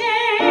 blue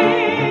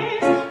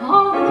days,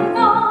 all of them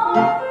gone,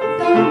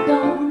 gone,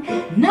 gone.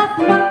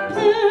 Nothing but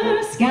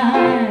blue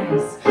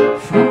skies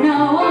from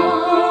now on.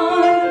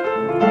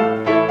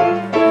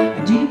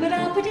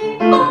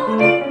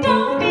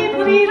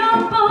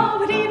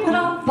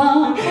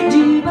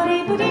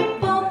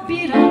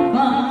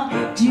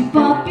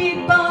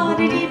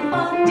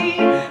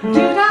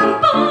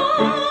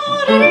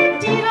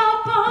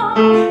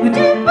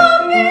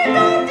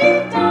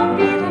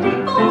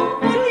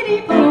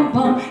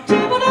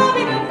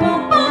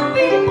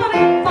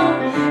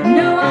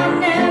 No, I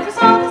never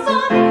saw the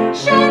sun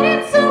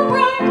shining so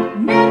bright.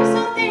 Never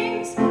saw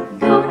things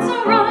going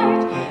so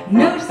right.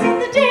 Noticing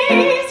the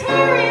days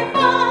hurrying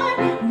by.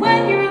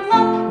 When you're in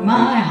love,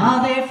 my, how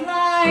they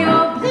fly.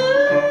 Oh,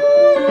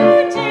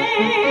 blue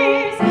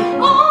days,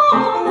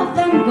 all of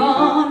them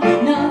gone.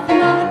 Nothing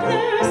but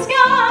blue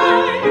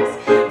skies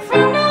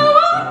from now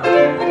on.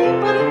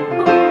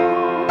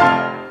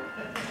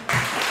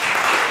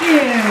 Thank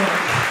you.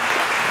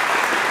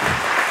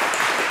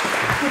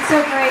 It's so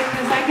great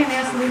because I can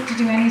ask Luke to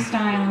do any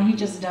style and he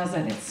just does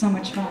it. It's so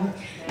much fun.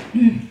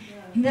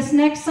 This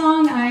next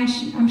song,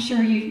 I'm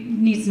sure you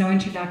needs no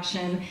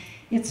introduction.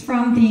 It's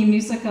from the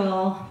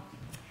musical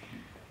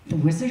The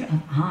Wizard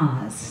of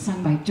Oz,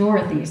 sung by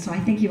Dorothy. So I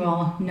think you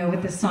all know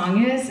what this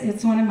song is.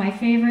 It's one of my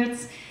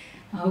favorites,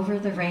 Over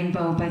the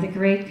Rainbow, by the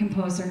great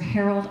composer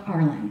Harold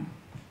Arlen.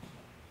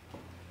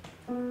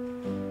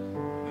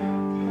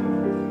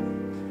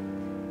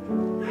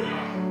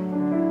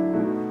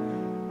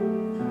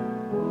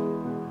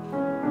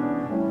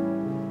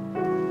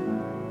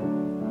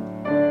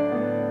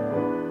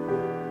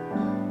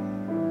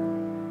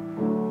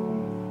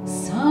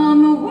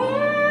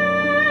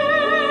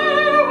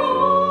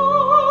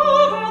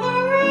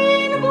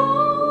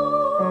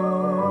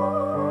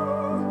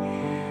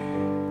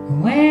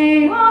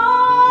 Way up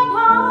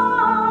high,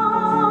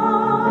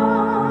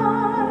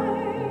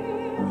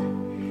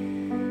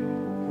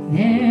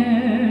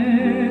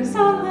 there's a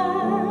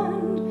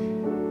land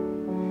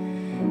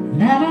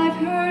that I've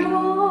heard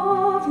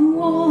of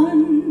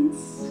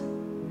once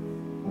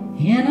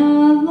in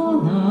a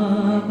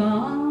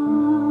lullaby.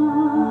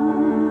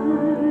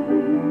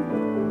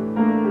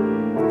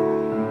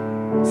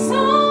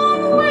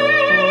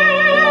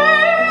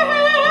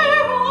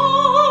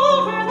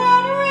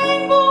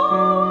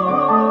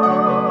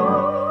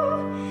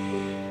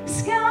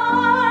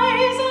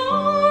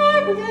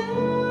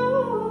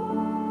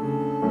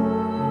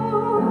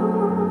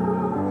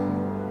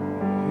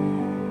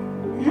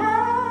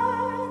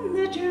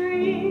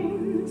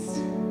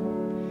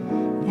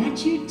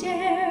 You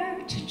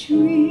dare to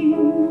dream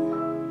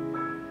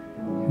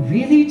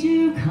really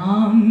do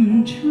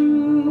come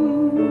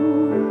true.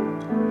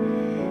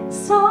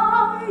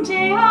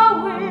 Someday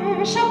I'll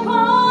wish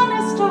upon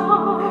a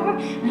star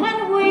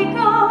and wake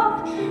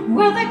up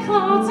where the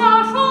clouds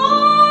are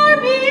far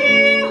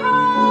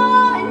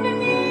behind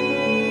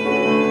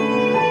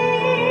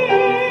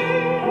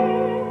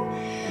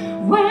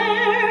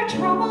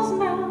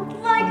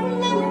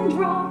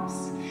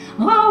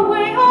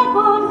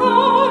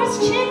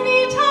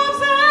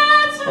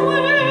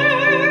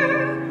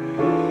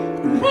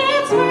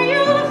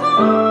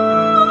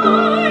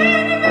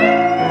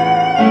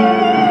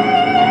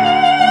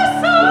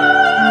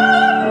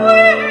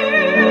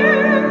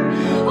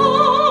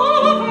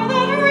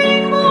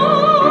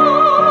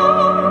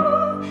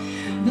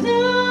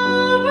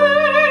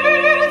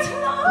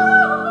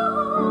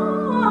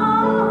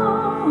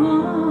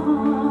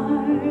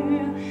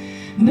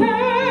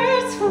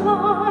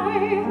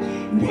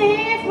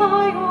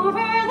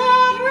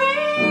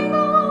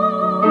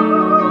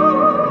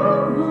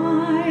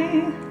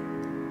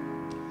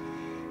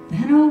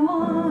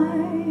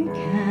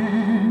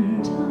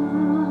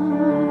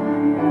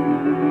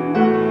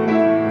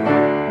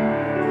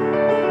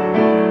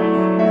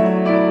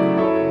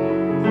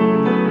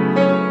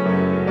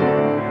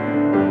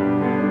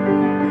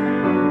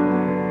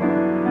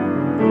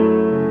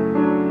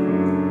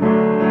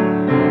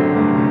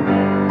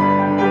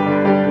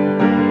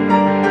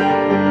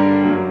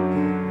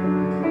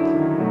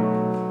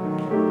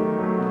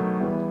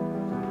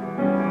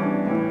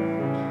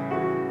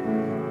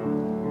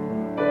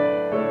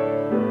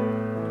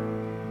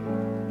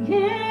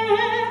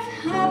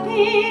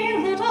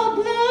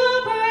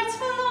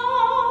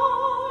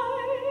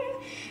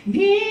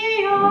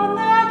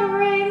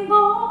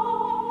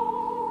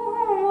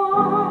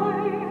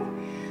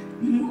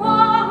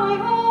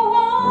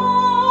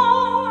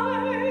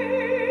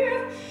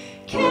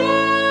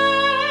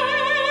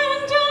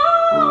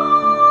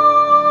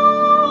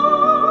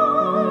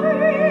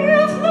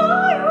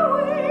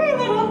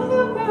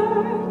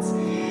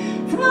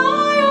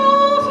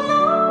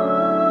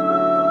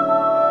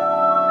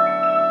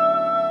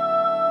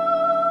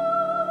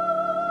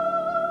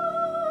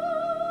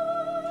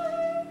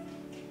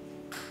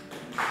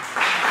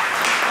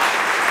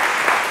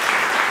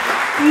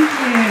Thank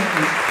you.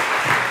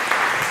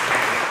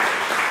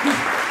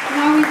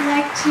 Now we'd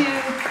like to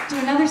do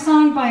another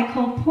song by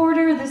Cole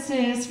Porter. This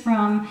is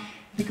from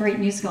the great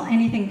musical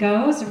Anything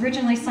Goes,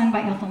 originally sung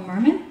by Ethel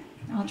Merman.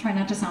 I'll try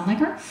not to sound like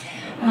her.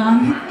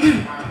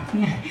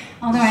 Yeah.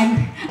 Although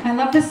I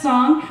love this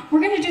song. We're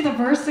going to do the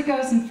verse that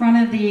goes in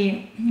front of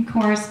the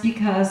chorus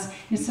because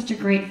it's such a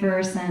great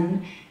verse,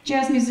 and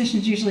jazz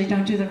musicians usually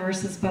don't do the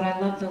verses, but I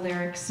love the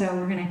lyrics, so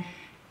we're going to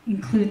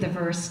include the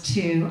verse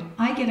too.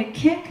 I get a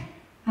kick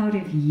out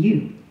of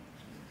you.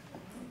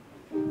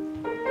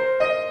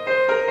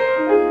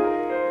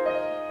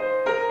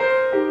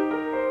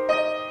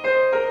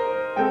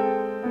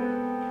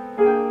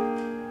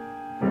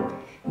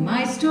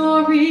 My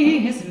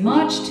story is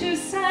much too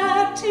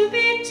sad to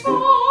be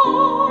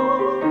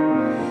told,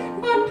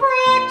 but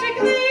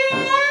practically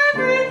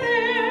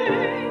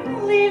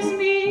everything leaves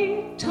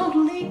me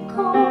totally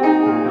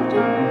cold.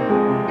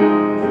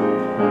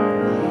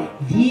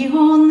 The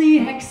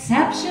only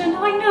exception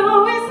I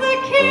know is the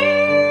case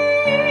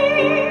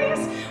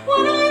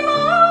when I'm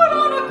out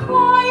on a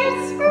quiet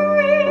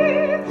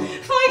spree,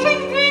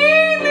 fighting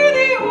vainly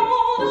the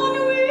old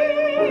ennui,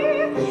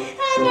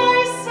 and I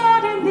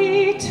suddenly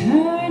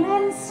turn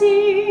and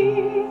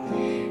see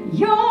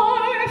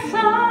your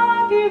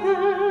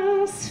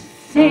fabulous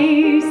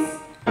face.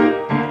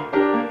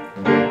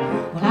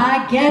 Well,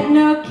 I get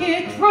no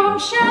kick from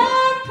champagne.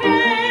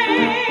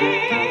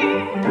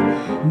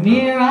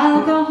 Mere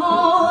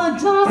alcohol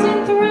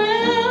doesn't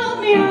thrill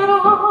me at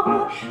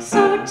all.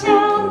 So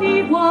tell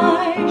me,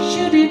 why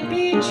should it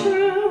be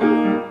true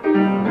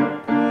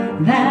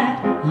that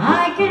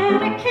I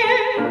get a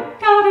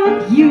kick out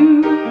of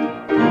you?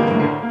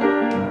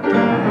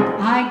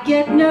 I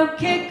get no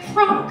kick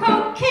from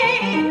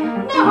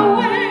cocaine, no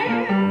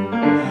way.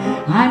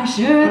 I'm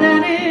sure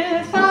that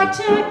if I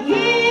took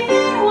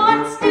even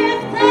one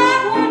sniff, that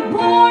would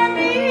bore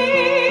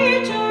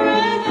me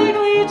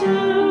terrifically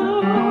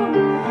too.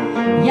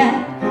 Yet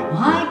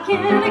I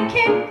get a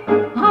kick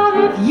out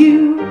of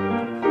you.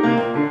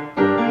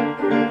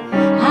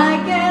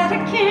 I get a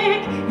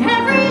kick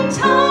every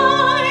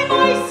time I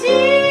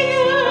see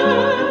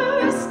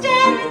you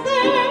standing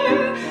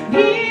there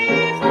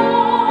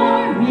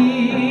before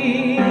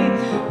me.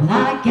 Well, I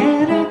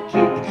get a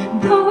kick,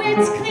 though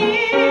it's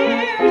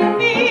clear to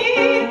me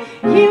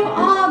you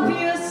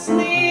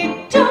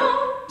obviously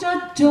don't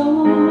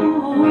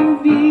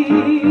adore me.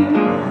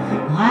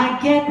 I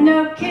get no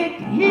kick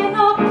in a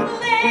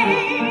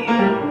plane,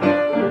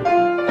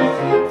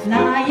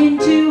 flying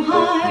too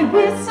high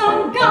with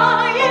some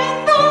guy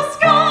in the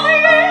sky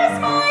is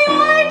my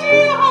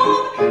idea of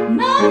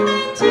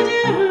nothing to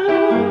do.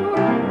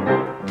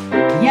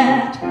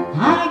 Yet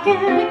I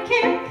get a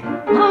kick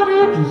out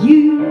of you.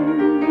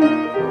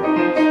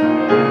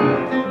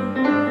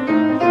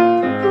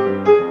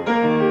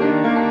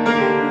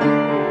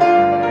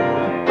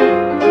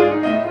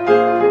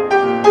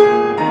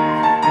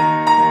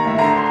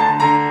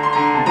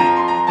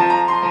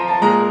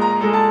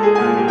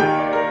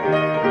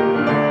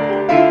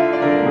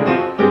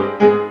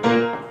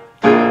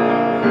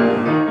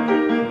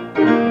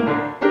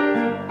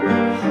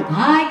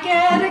 I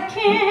get a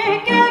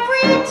kick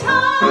every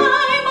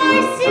time I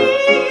see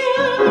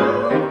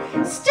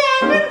you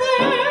standing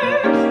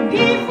there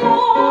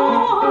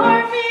before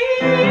me.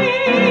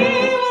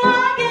 Well, I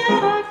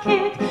get a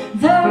kick,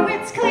 though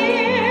it's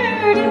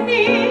clear to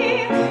me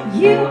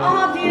you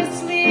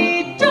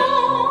obviously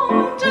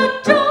don't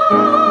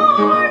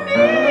adore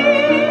me.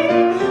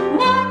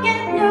 Well, I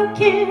get no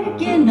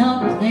kick in a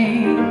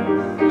plane,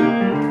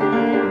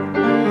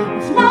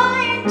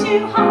 flying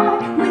too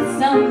high with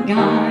some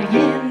guy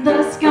in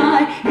the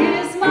sky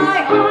is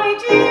my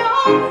idea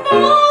of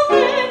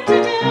nothing to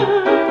do.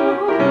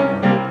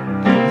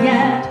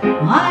 Yet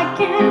I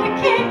get a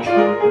kick,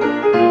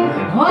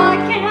 oh, I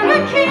get a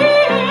kick,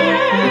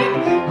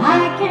 I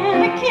get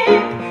a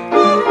kick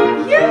out of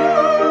you.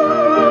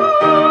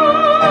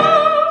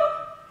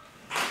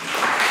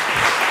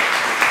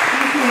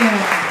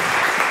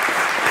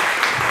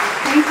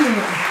 Thank you. Thank you.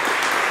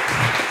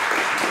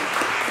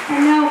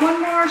 And now one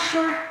more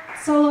short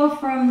solo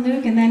from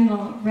Luke, and then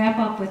we'll wrap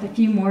up with a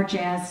few more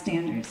jazz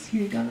standards.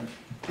 Here you go, Luke.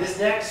 This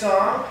next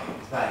song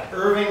is by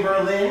Irving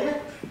Berlin.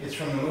 It's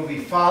from the movie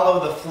Follow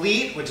the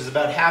Fleet, which is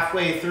about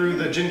halfway through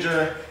the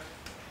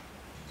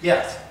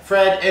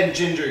Fred and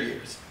Ginger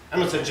years. I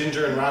almost said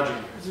Ginger and Roger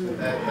years,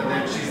 but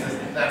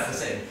that's the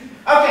same.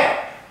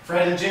 Okay,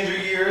 Fred and Ginger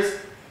years.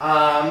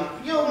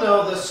 You'll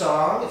know the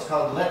song. It's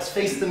called Let's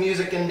Face the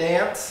Music and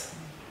Dance.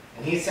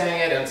 And he sang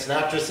it, and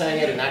Sinatra sang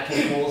it, and Nat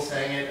King Cole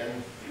sang it,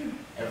 and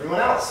everyone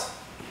else.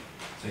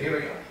 So here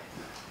we go.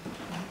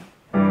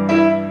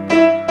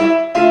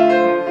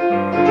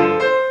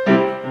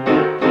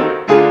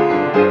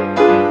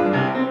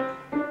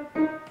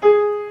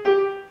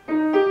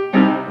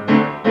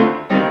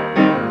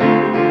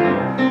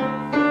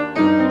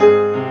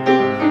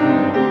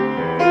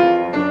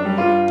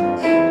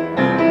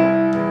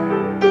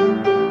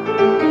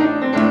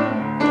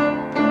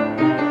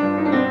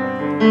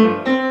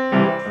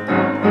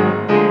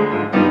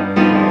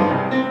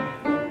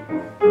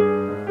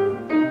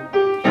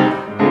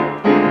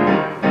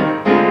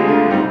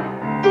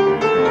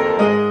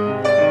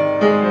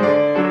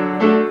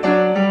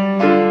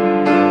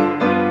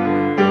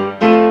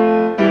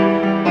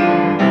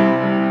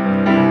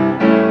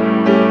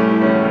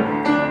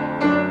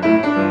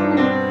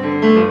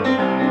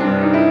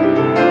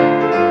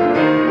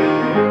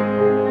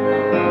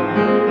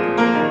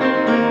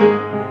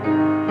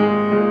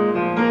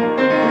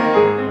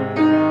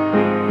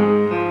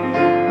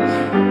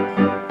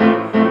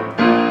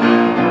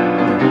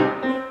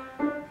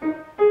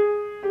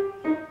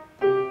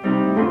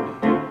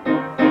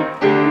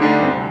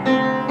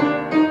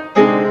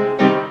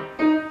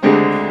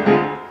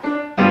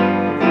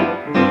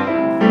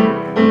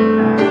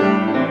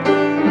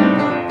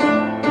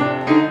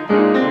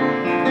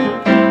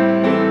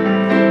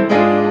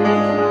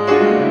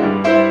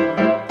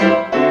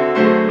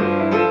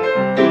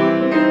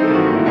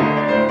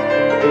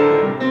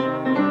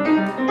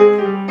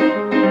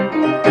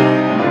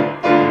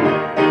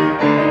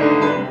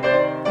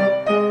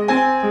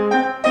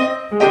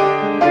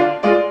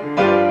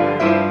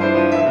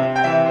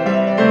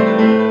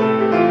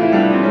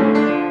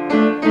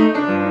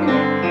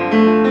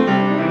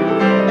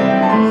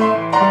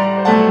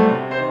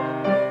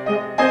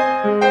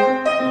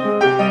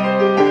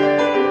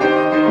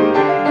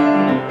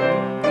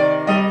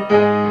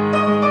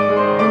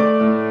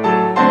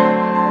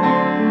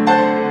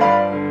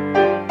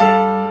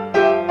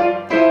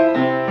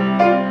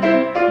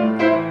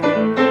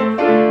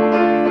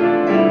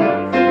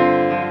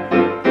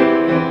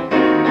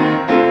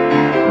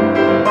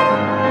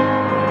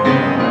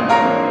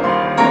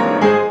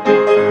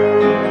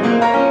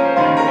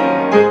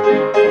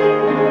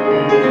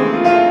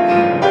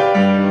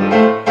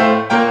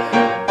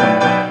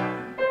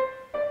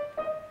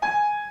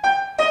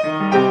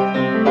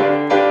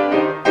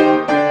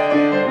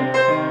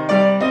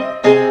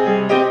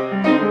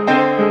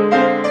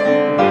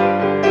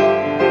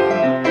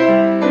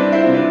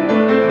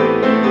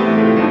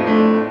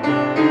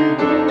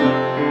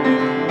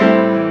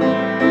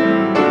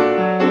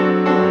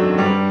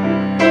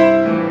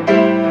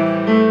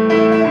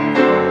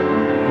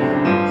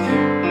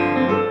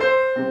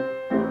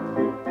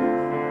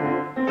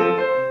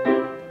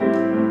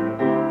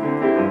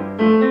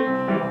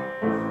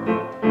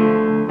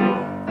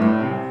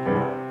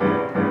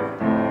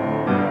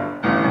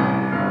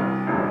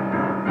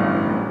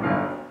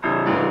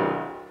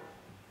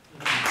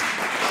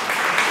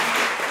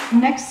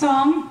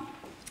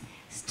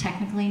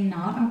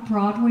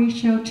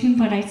 show tune,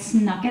 but I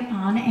snuck it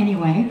on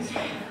anyway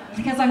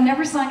because I've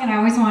never sung it. I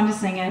always wanted to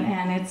sing it,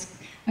 and it's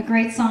a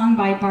great song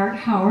by Bart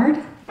Howard.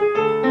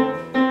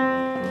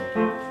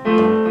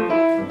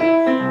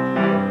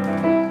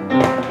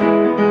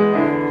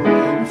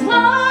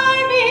 Fly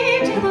me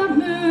to the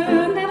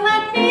moon and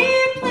let me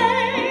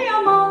play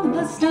among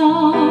the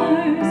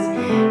stars.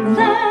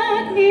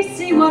 Let me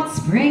see what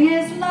spring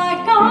is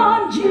like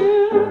on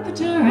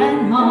Jupiter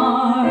and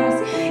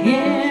Mars.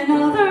 In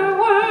other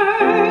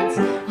words,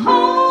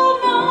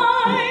 hold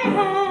my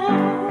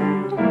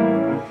hand.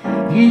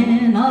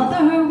 In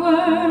other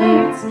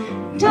words,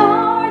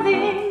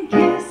 darling,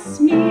 kiss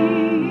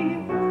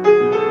me.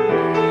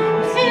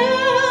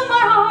 Fill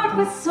my heart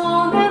with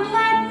song and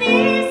let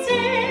me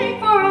sing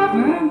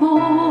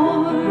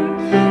forevermore.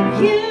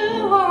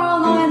 You are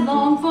all I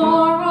long for,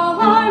 all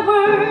I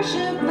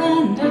worship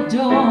and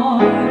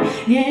adore.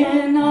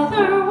 In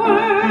other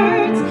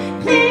words,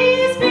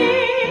 please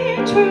be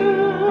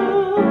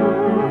true.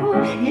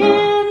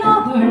 In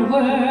other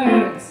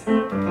words,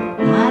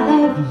 I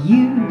love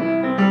you.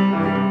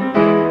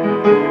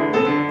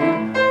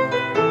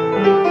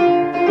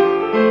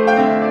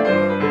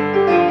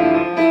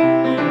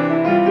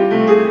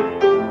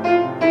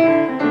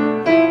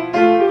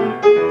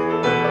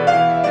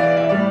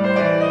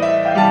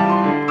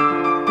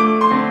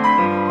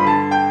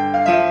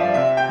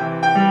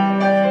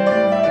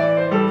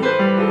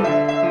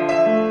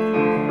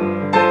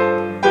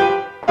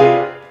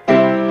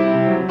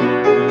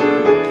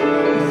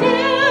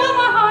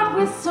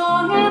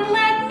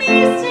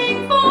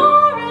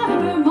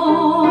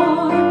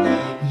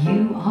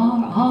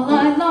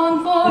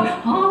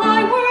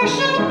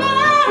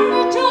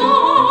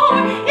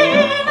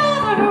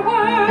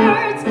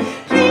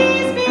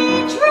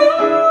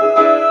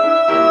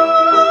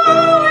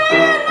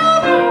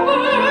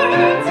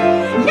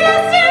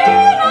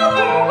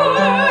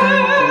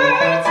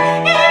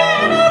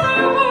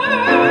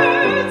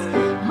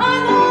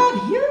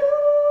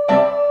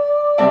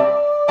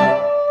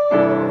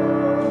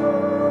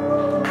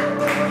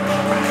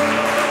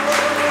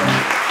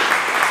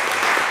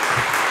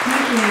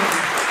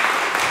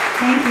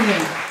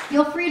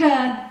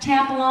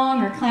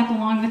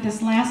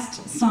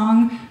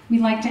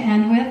 Like to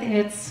end with.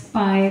 It's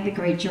by the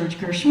great George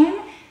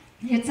Gershwin.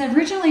 It's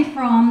originally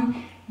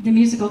from the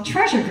musical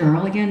Treasure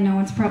Girl. Again, no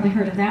one's probably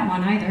heard of that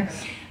one either.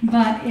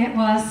 But it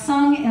was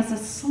sung as a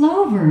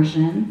slow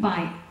version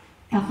by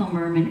Ethel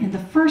Merman in the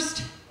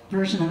first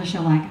version of the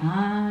show, like,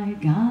 I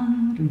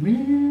got a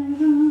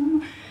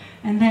rhythm.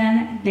 And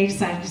then they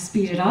decided to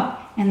speed it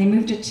up, and they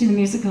moved it to the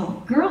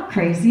musical Girl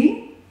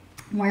Crazy,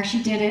 where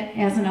she did it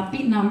as an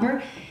upbeat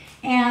number.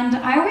 And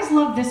I always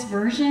love this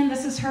version.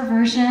 This is her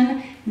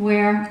version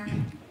where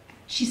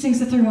she sings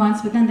it through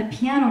once, but then the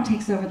piano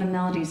takes over the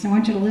melody. So I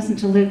want you to listen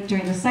to Luke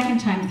during the second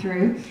time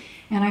through.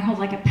 And I hold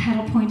like a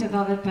pedal point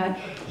above it, but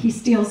he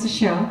steals the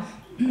show.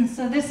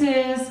 So this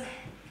is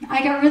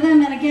I Got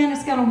Rhythm, and again,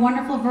 it's got a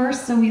wonderful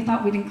verse, so we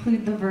thought we'd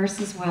include the verse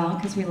as well,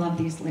 because we love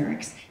these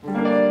lyrics.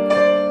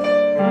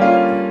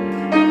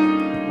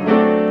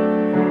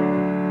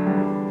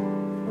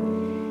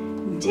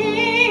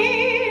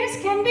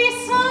 Days can be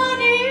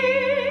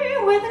sunny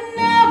with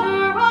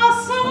never a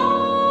sigh.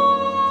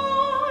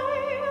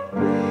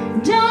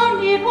 Don't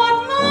need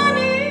what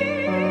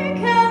money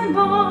can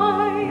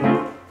buy.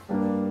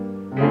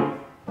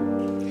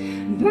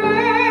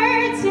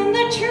 Birds in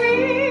the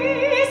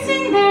trees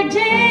sing their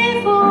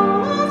day full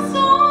of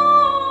song.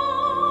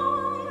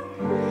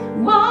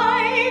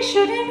 Why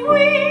shouldn't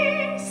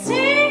we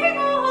sing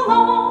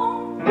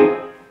along?